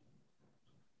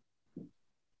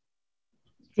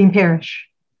 Dean Parrish.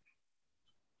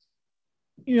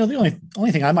 You know, the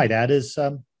only thing I might add is,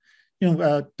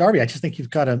 Darby, I just think you've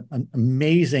got an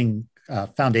amazing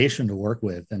foundation to work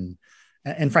with,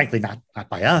 and frankly, not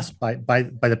by us, by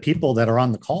the people that are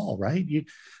on the call, right? You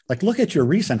look at your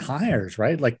recent hires,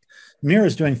 right? Like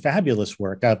Mira's doing fabulous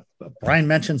work. Brian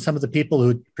mentioned some of the people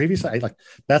who previously, like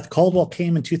Beth Caldwell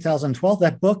came in 2012.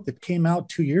 That book that came out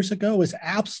 2 years ago is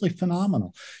absolutely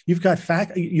phenomenal. You've got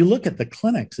you look at the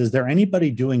clinics. Is there anybody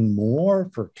doing more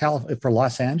for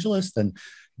Los Angeles than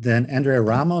Andrea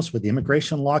Ramos with the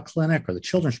Immigration Law Clinic or the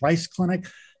Children's Rights Clinic?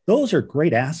 Those are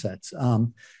great assets.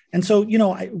 And so,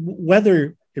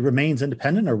 whether it remains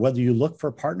independent or whether you look for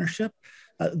a partnership,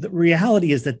 the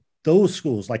reality is that those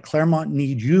schools like Claremont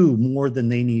need you more than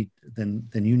they need than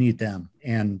you need them.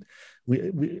 And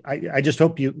I just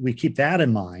hope we keep that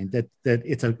in mind, that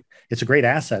it's a great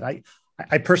asset.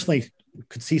 I personally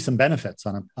could see some benefits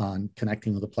on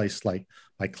connecting with a place like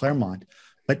Claremont,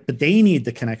 but they need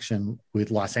the connection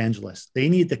with Los Angeles. They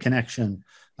need the connection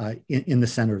in the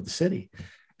center of the city.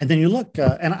 And then you look,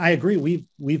 and I agree,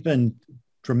 we've been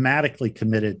dramatically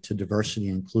committed to diversity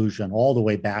and inclusion all the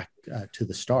way back to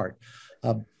the start.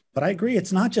 But I agree,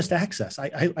 it's not just access.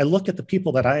 I look at the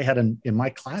people that I had in my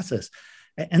classes,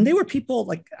 and they were people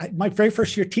like my very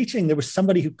first year teaching, there was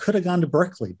somebody who could have gone to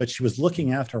Berkeley, but she was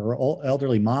looking after her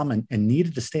elderly mom and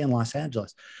needed to stay in Los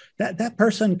Angeles. That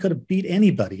person could have beat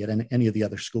anybody at any of the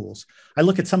other schools. I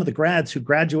look at some of the grads who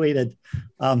graduated,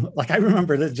 I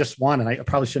remember just one, and I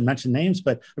probably shouldn't mention names,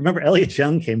 but I remember Elliot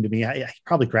Young came to me. He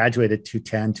probably graduated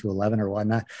 210, 211 or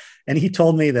whatnot. And he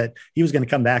told me that he was going to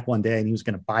come back one day and he was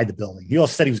going to buy the building. He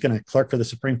also said he was going to clerk for the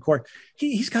Supreme Court.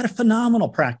 He's got a phenomenal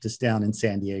practice down in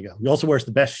San Diego. He also wears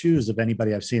the best shoes of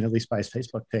anybody I've seen, at least by his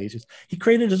Facebook page. He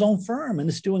created his own firm and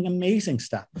is doing amazing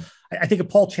stuff. I think of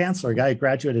Paul Chancellor, a guy who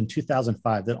graduated in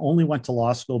 2005 that only went to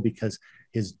law school because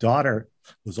his daughter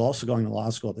was also going to law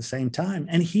school at the same time.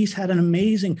 And he's had an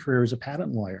amazing career as a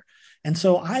patent lawyer. And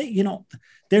so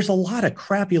there's a lot of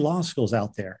crappy law schools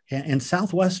out there, and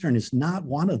Southwestern is not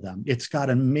one of them. It's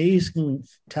got amazingly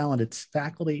talented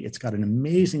faculty. It's got an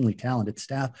amazingly talented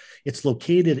staff. It's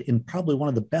located in probably one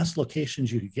of the best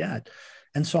locations you could get.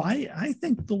 And so I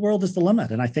think the world is the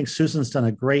limit. And I think Susan's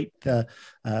done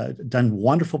done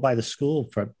wonderful by the school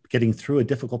for getting through a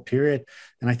difficult period.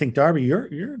 And I think, Darby,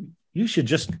 you should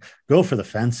just go for the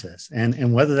fences.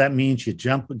 And whether that means you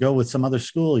go with some other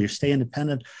school, you stay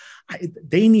independent,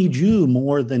 they need you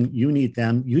more than you need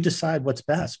them. You decide what's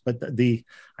best. But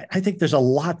I think there's a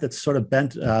lot that's sort of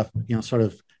bent, sort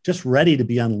of just ready to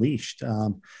be unleashed,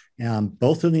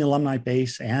 both in the alumni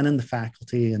base and in the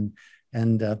faculty.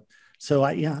 So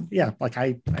I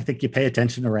think you pay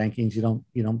attention to rankings. You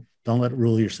don't let it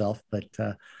rule yourself.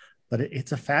 But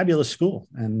it's a fabulous school,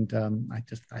 and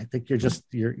I think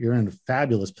you're in a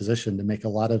fabulous position to make a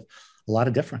lot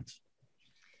of difference.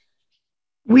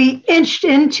 We inched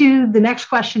into the next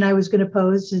question I was going to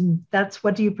pose, and that's,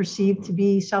 what do you perceive to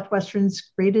be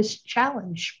Southwestern's greatest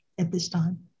challenge at this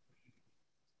time?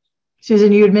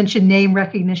 Susan, you had mentioned name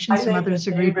recognition. Some others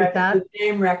agreed with that. The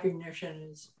name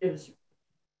recognition is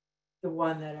the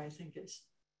one that I think is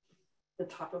the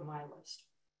top of my list.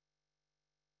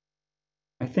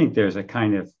 I think there's a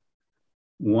kind of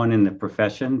one in the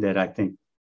profession that I think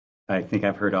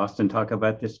I've heard Austen talk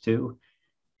about this too.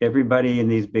 Everybody in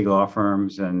these big law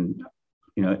firms and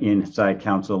inside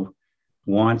counsel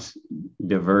wants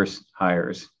diverse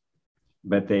hires,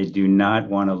 but they do not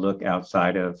want to look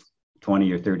outside of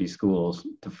 20 or 30 schools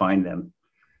to find them.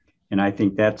 And I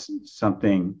think that's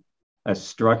a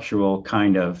structural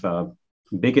kind of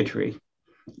bigotry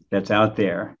that's out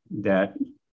there that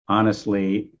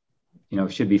honestly,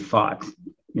 should be fought,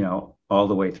 all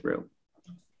the way through.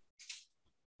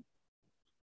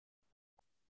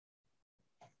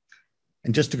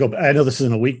 And just to go, I know this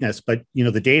isn't a weakness, but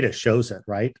the data shows it,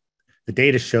 right? The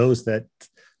data shows that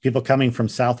people coming from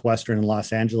Southwestern and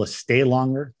Los Angeles stay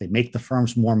longer. They make the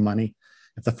firms more money.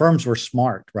 If the firms were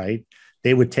smart, right,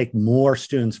 they would take more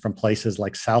students from places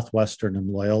like Southwestern and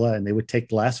Loyola, and they would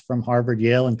take less from Harvard,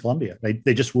 Yale, and Columbia.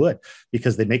 They just would,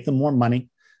 because they make them more money.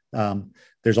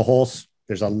 There's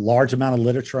a large amount of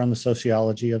literature on the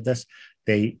sociology of this.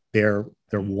 They're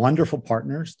wonderful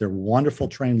partners. They're wonderful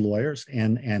trained lawyers,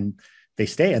 and they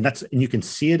stay. And you can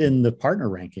see it in the partner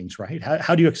rankings, right?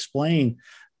 How do you explain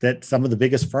that some of the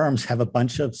biggest firms have a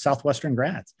bunch of Southwestern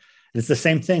grads? It's the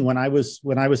same thing when I was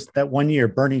that one year,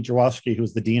 Bernie Jaworski, who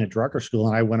was the dean at Drucker School,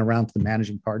 and I went around to the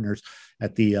managing partners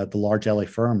at the large LA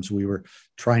firms. We were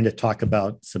trying to talk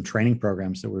about some training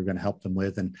programs that we were going to help them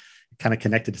with, and kind of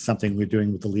connected to something we're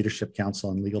doing with the Leadership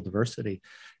Council on Legal Diversity.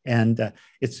 And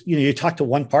it's, you talk to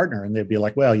one partner and they'd be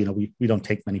like, well, we don't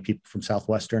take many people from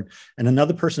Southwestern. And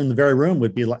another person in the very room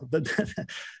would be like, the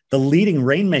leading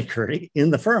rainmaker in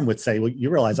the firm would say, well,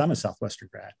 you realize I'm a Southwestern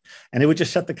grad. And it would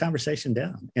just shut the conversation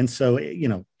down. And so,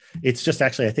 it's just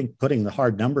actually, I think, putting the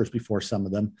hard numbers before some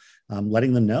of them,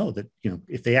 letting them know that,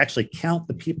 if they actually count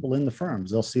the people in the firms,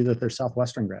 they'll see that they're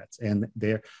Southwestern grads, and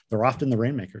they're often the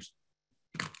rainmakers.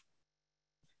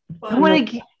 Well, I want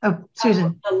to,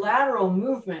 Susan. The lateral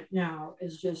movement now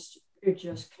is just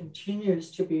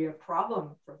continues to be a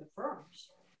problem for the firms.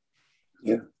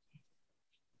 Yeah.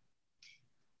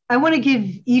 I want to give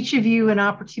each of you an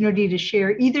opportunity to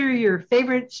share either your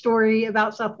favorite story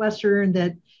about Southwestern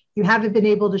that you haven't been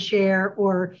able to share,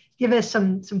 or give us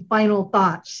some final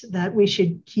thoughts that we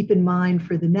should keep in mind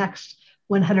for the next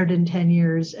 110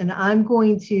 years. And I'm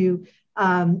going to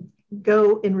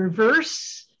go in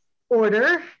reverse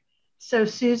order. So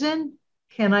Susan,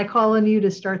 can I call on you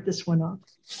to start this one off?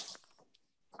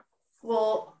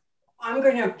 Well, I'm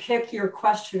going to pick your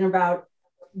question about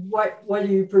what do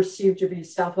you perceive to be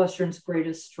Southwestern's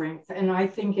greatest strength? And I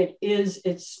think it is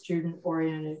its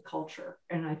student-oriented culture.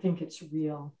 And I think it's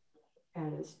real,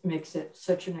 and it makes it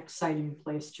such an exciting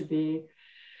place to be.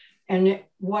 And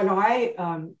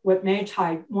what may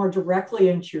tie more directly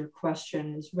into your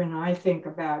question is, when I think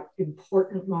about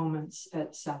important moments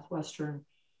at Southwestern,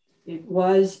 it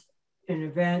was an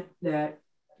event that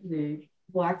the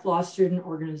Black Law Student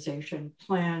Organization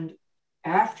planned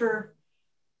after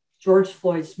George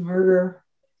Floyd's murder,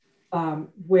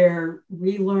 where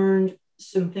we learned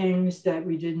some things that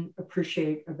we didn't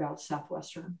appreciate about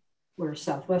Southwestern, where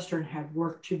Southwestern had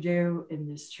work to do in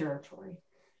this territory.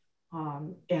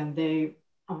 And they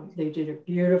did a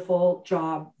beautiful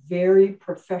job, very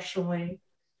professionally,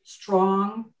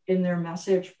 strong in their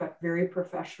message, but very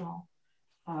professional.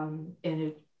 And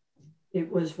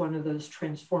it was one of those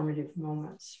transformative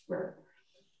moments where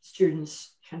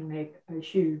students can make a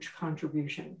huge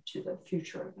contribution to the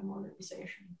future of an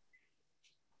organization.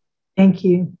 Thank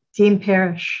you. Dean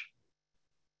Parrish.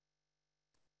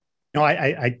 No,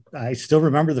 I still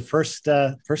remember the first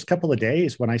couple of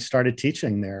days when I started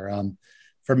teaching there.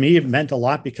 For me, it meant a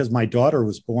lot because my daughter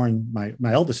was born,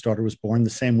 my eldest daughter was born the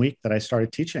same week that I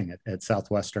started teaching at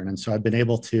Southwestern. And so I've been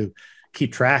able to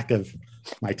keep track of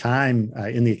my time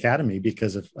in the academy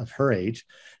because of her age.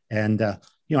 And,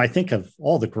 I think of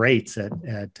all the greats at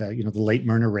the late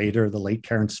Myrna Rader, the late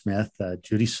Karen Smith,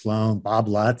 Judy Sloan, Bob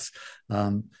Lutz,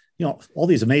 all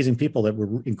these amazing people that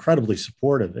were incredibly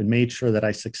supportive and made sure that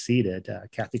I succeeded.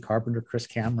 Kathy Carpenter, Chris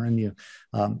Cameron,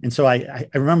 and so I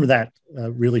remember that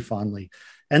really fondly.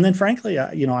 And then, frankly,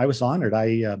 I was honored.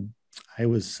 It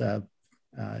was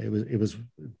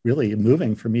really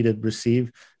moving for me to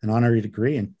receive an honorary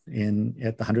degree at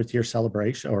the 100th year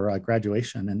celebration or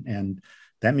graduation, and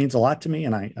that means a lot to me,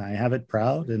 and I have it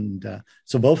proud. And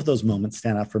so both of those moments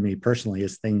stand out for me personally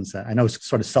as things I know it's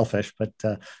sort of selfish, but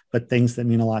things that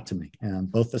mean a lot to me.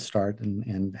 And both the start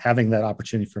and having that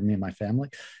opportunity for me and my family,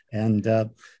 and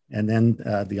then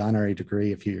the honorary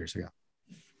degree a few years ago.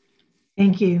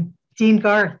 Thank you, Dean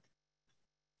Garth.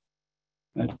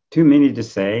 Too many to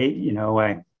say.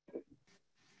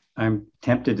 I'm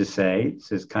tempted to say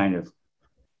this is kind of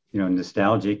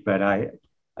nostalgic, but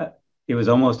it was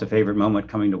almost a favorite moment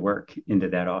coming to work into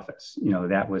that office.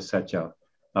 That was such a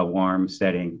warm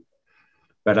setting.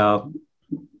 But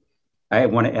I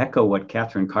want to echo what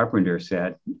Catherine Carpenter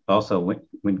said. Also,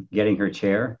 when getting her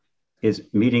chair, is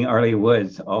meeting Arlie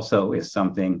Woods also is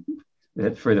something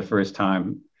that for the first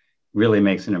time really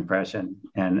makes an impression.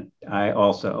 And I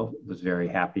also was very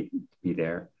happy to be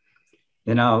there.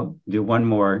 Then I'll do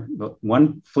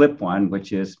one flip one,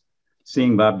 which is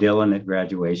seeing Bob Dylan at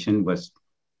graduation was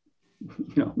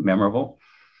memorable.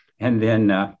 And then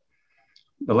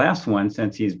the last one,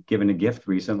 since he's given a gift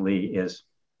recently, is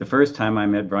the first time I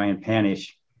met Bryant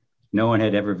Parrish. No one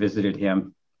had ever visited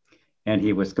him, and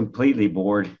he was completely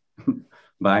bored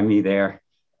by me there.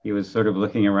 He was sort of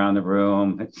looking around the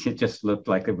room. It just looked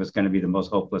like it was going to be the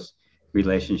most hopeless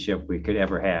relationship we could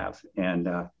ever have. And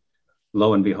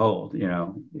lo and behold,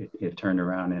 it turned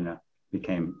around and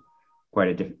became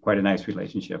quite a nice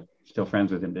relationship. Still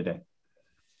friends with him today.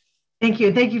 Thank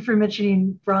you. Thank you for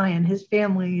mentioning Brian. His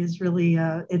family is really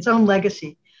its own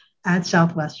legacy at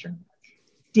Southwestern.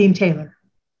 Dean Taylor.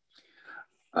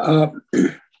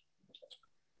 The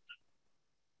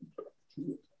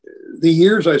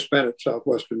years I spent at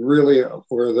Southwestern really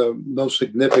were the most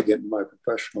significant in my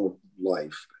professional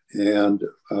life. And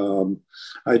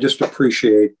I just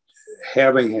appreciate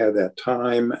having had that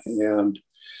time and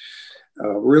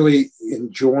really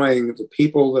enjoying the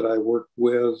people that I worked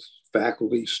with,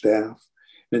 faculty, staff,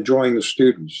 enjoying the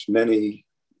students, many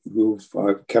who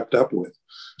I've kept up with.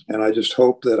 And I just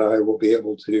hope that I will be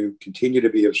able to continue to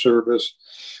be of service.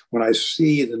 When I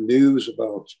see the news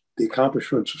about the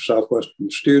accomplishments of Southwestern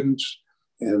students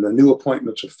and the new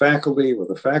appointments of faculty or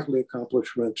the faculty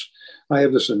accomplishments, I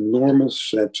have this enormous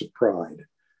sense of pride.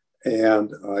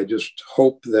 And I just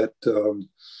hope that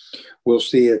we'll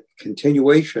see a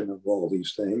continuation of all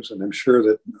these things. And I'm sure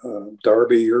that,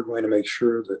 Darby, you're going to make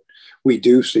sure that we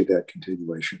do see that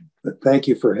continuation. But thank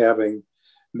you for having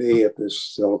me at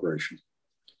this celebration.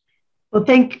 Well,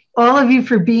 thank all of you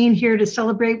for being here to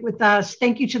celebrate with us.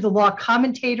 Thank you to the law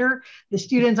commentator, the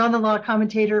students on the law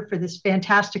commentator for this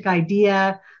fantastic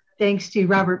idea. Thanks to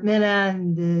Robert Minna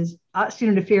and the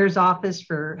Student Affairs Office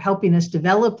for helping us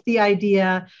develop the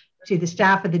idea, to the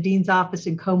staff of the Dean's Office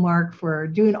and Comark for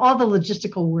doing all the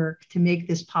logistical work to make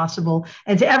this possible,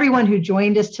 and to everyone who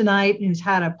joined us tonight and who's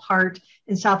had a part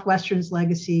in Southwestern's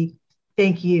legacy,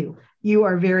 thank you. You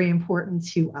are very important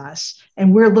to us,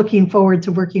 and we're looking forward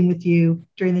to working with you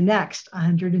during the next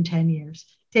 110 years.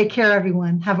 Take care,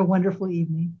 everyone. Have a wonderful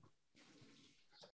evening.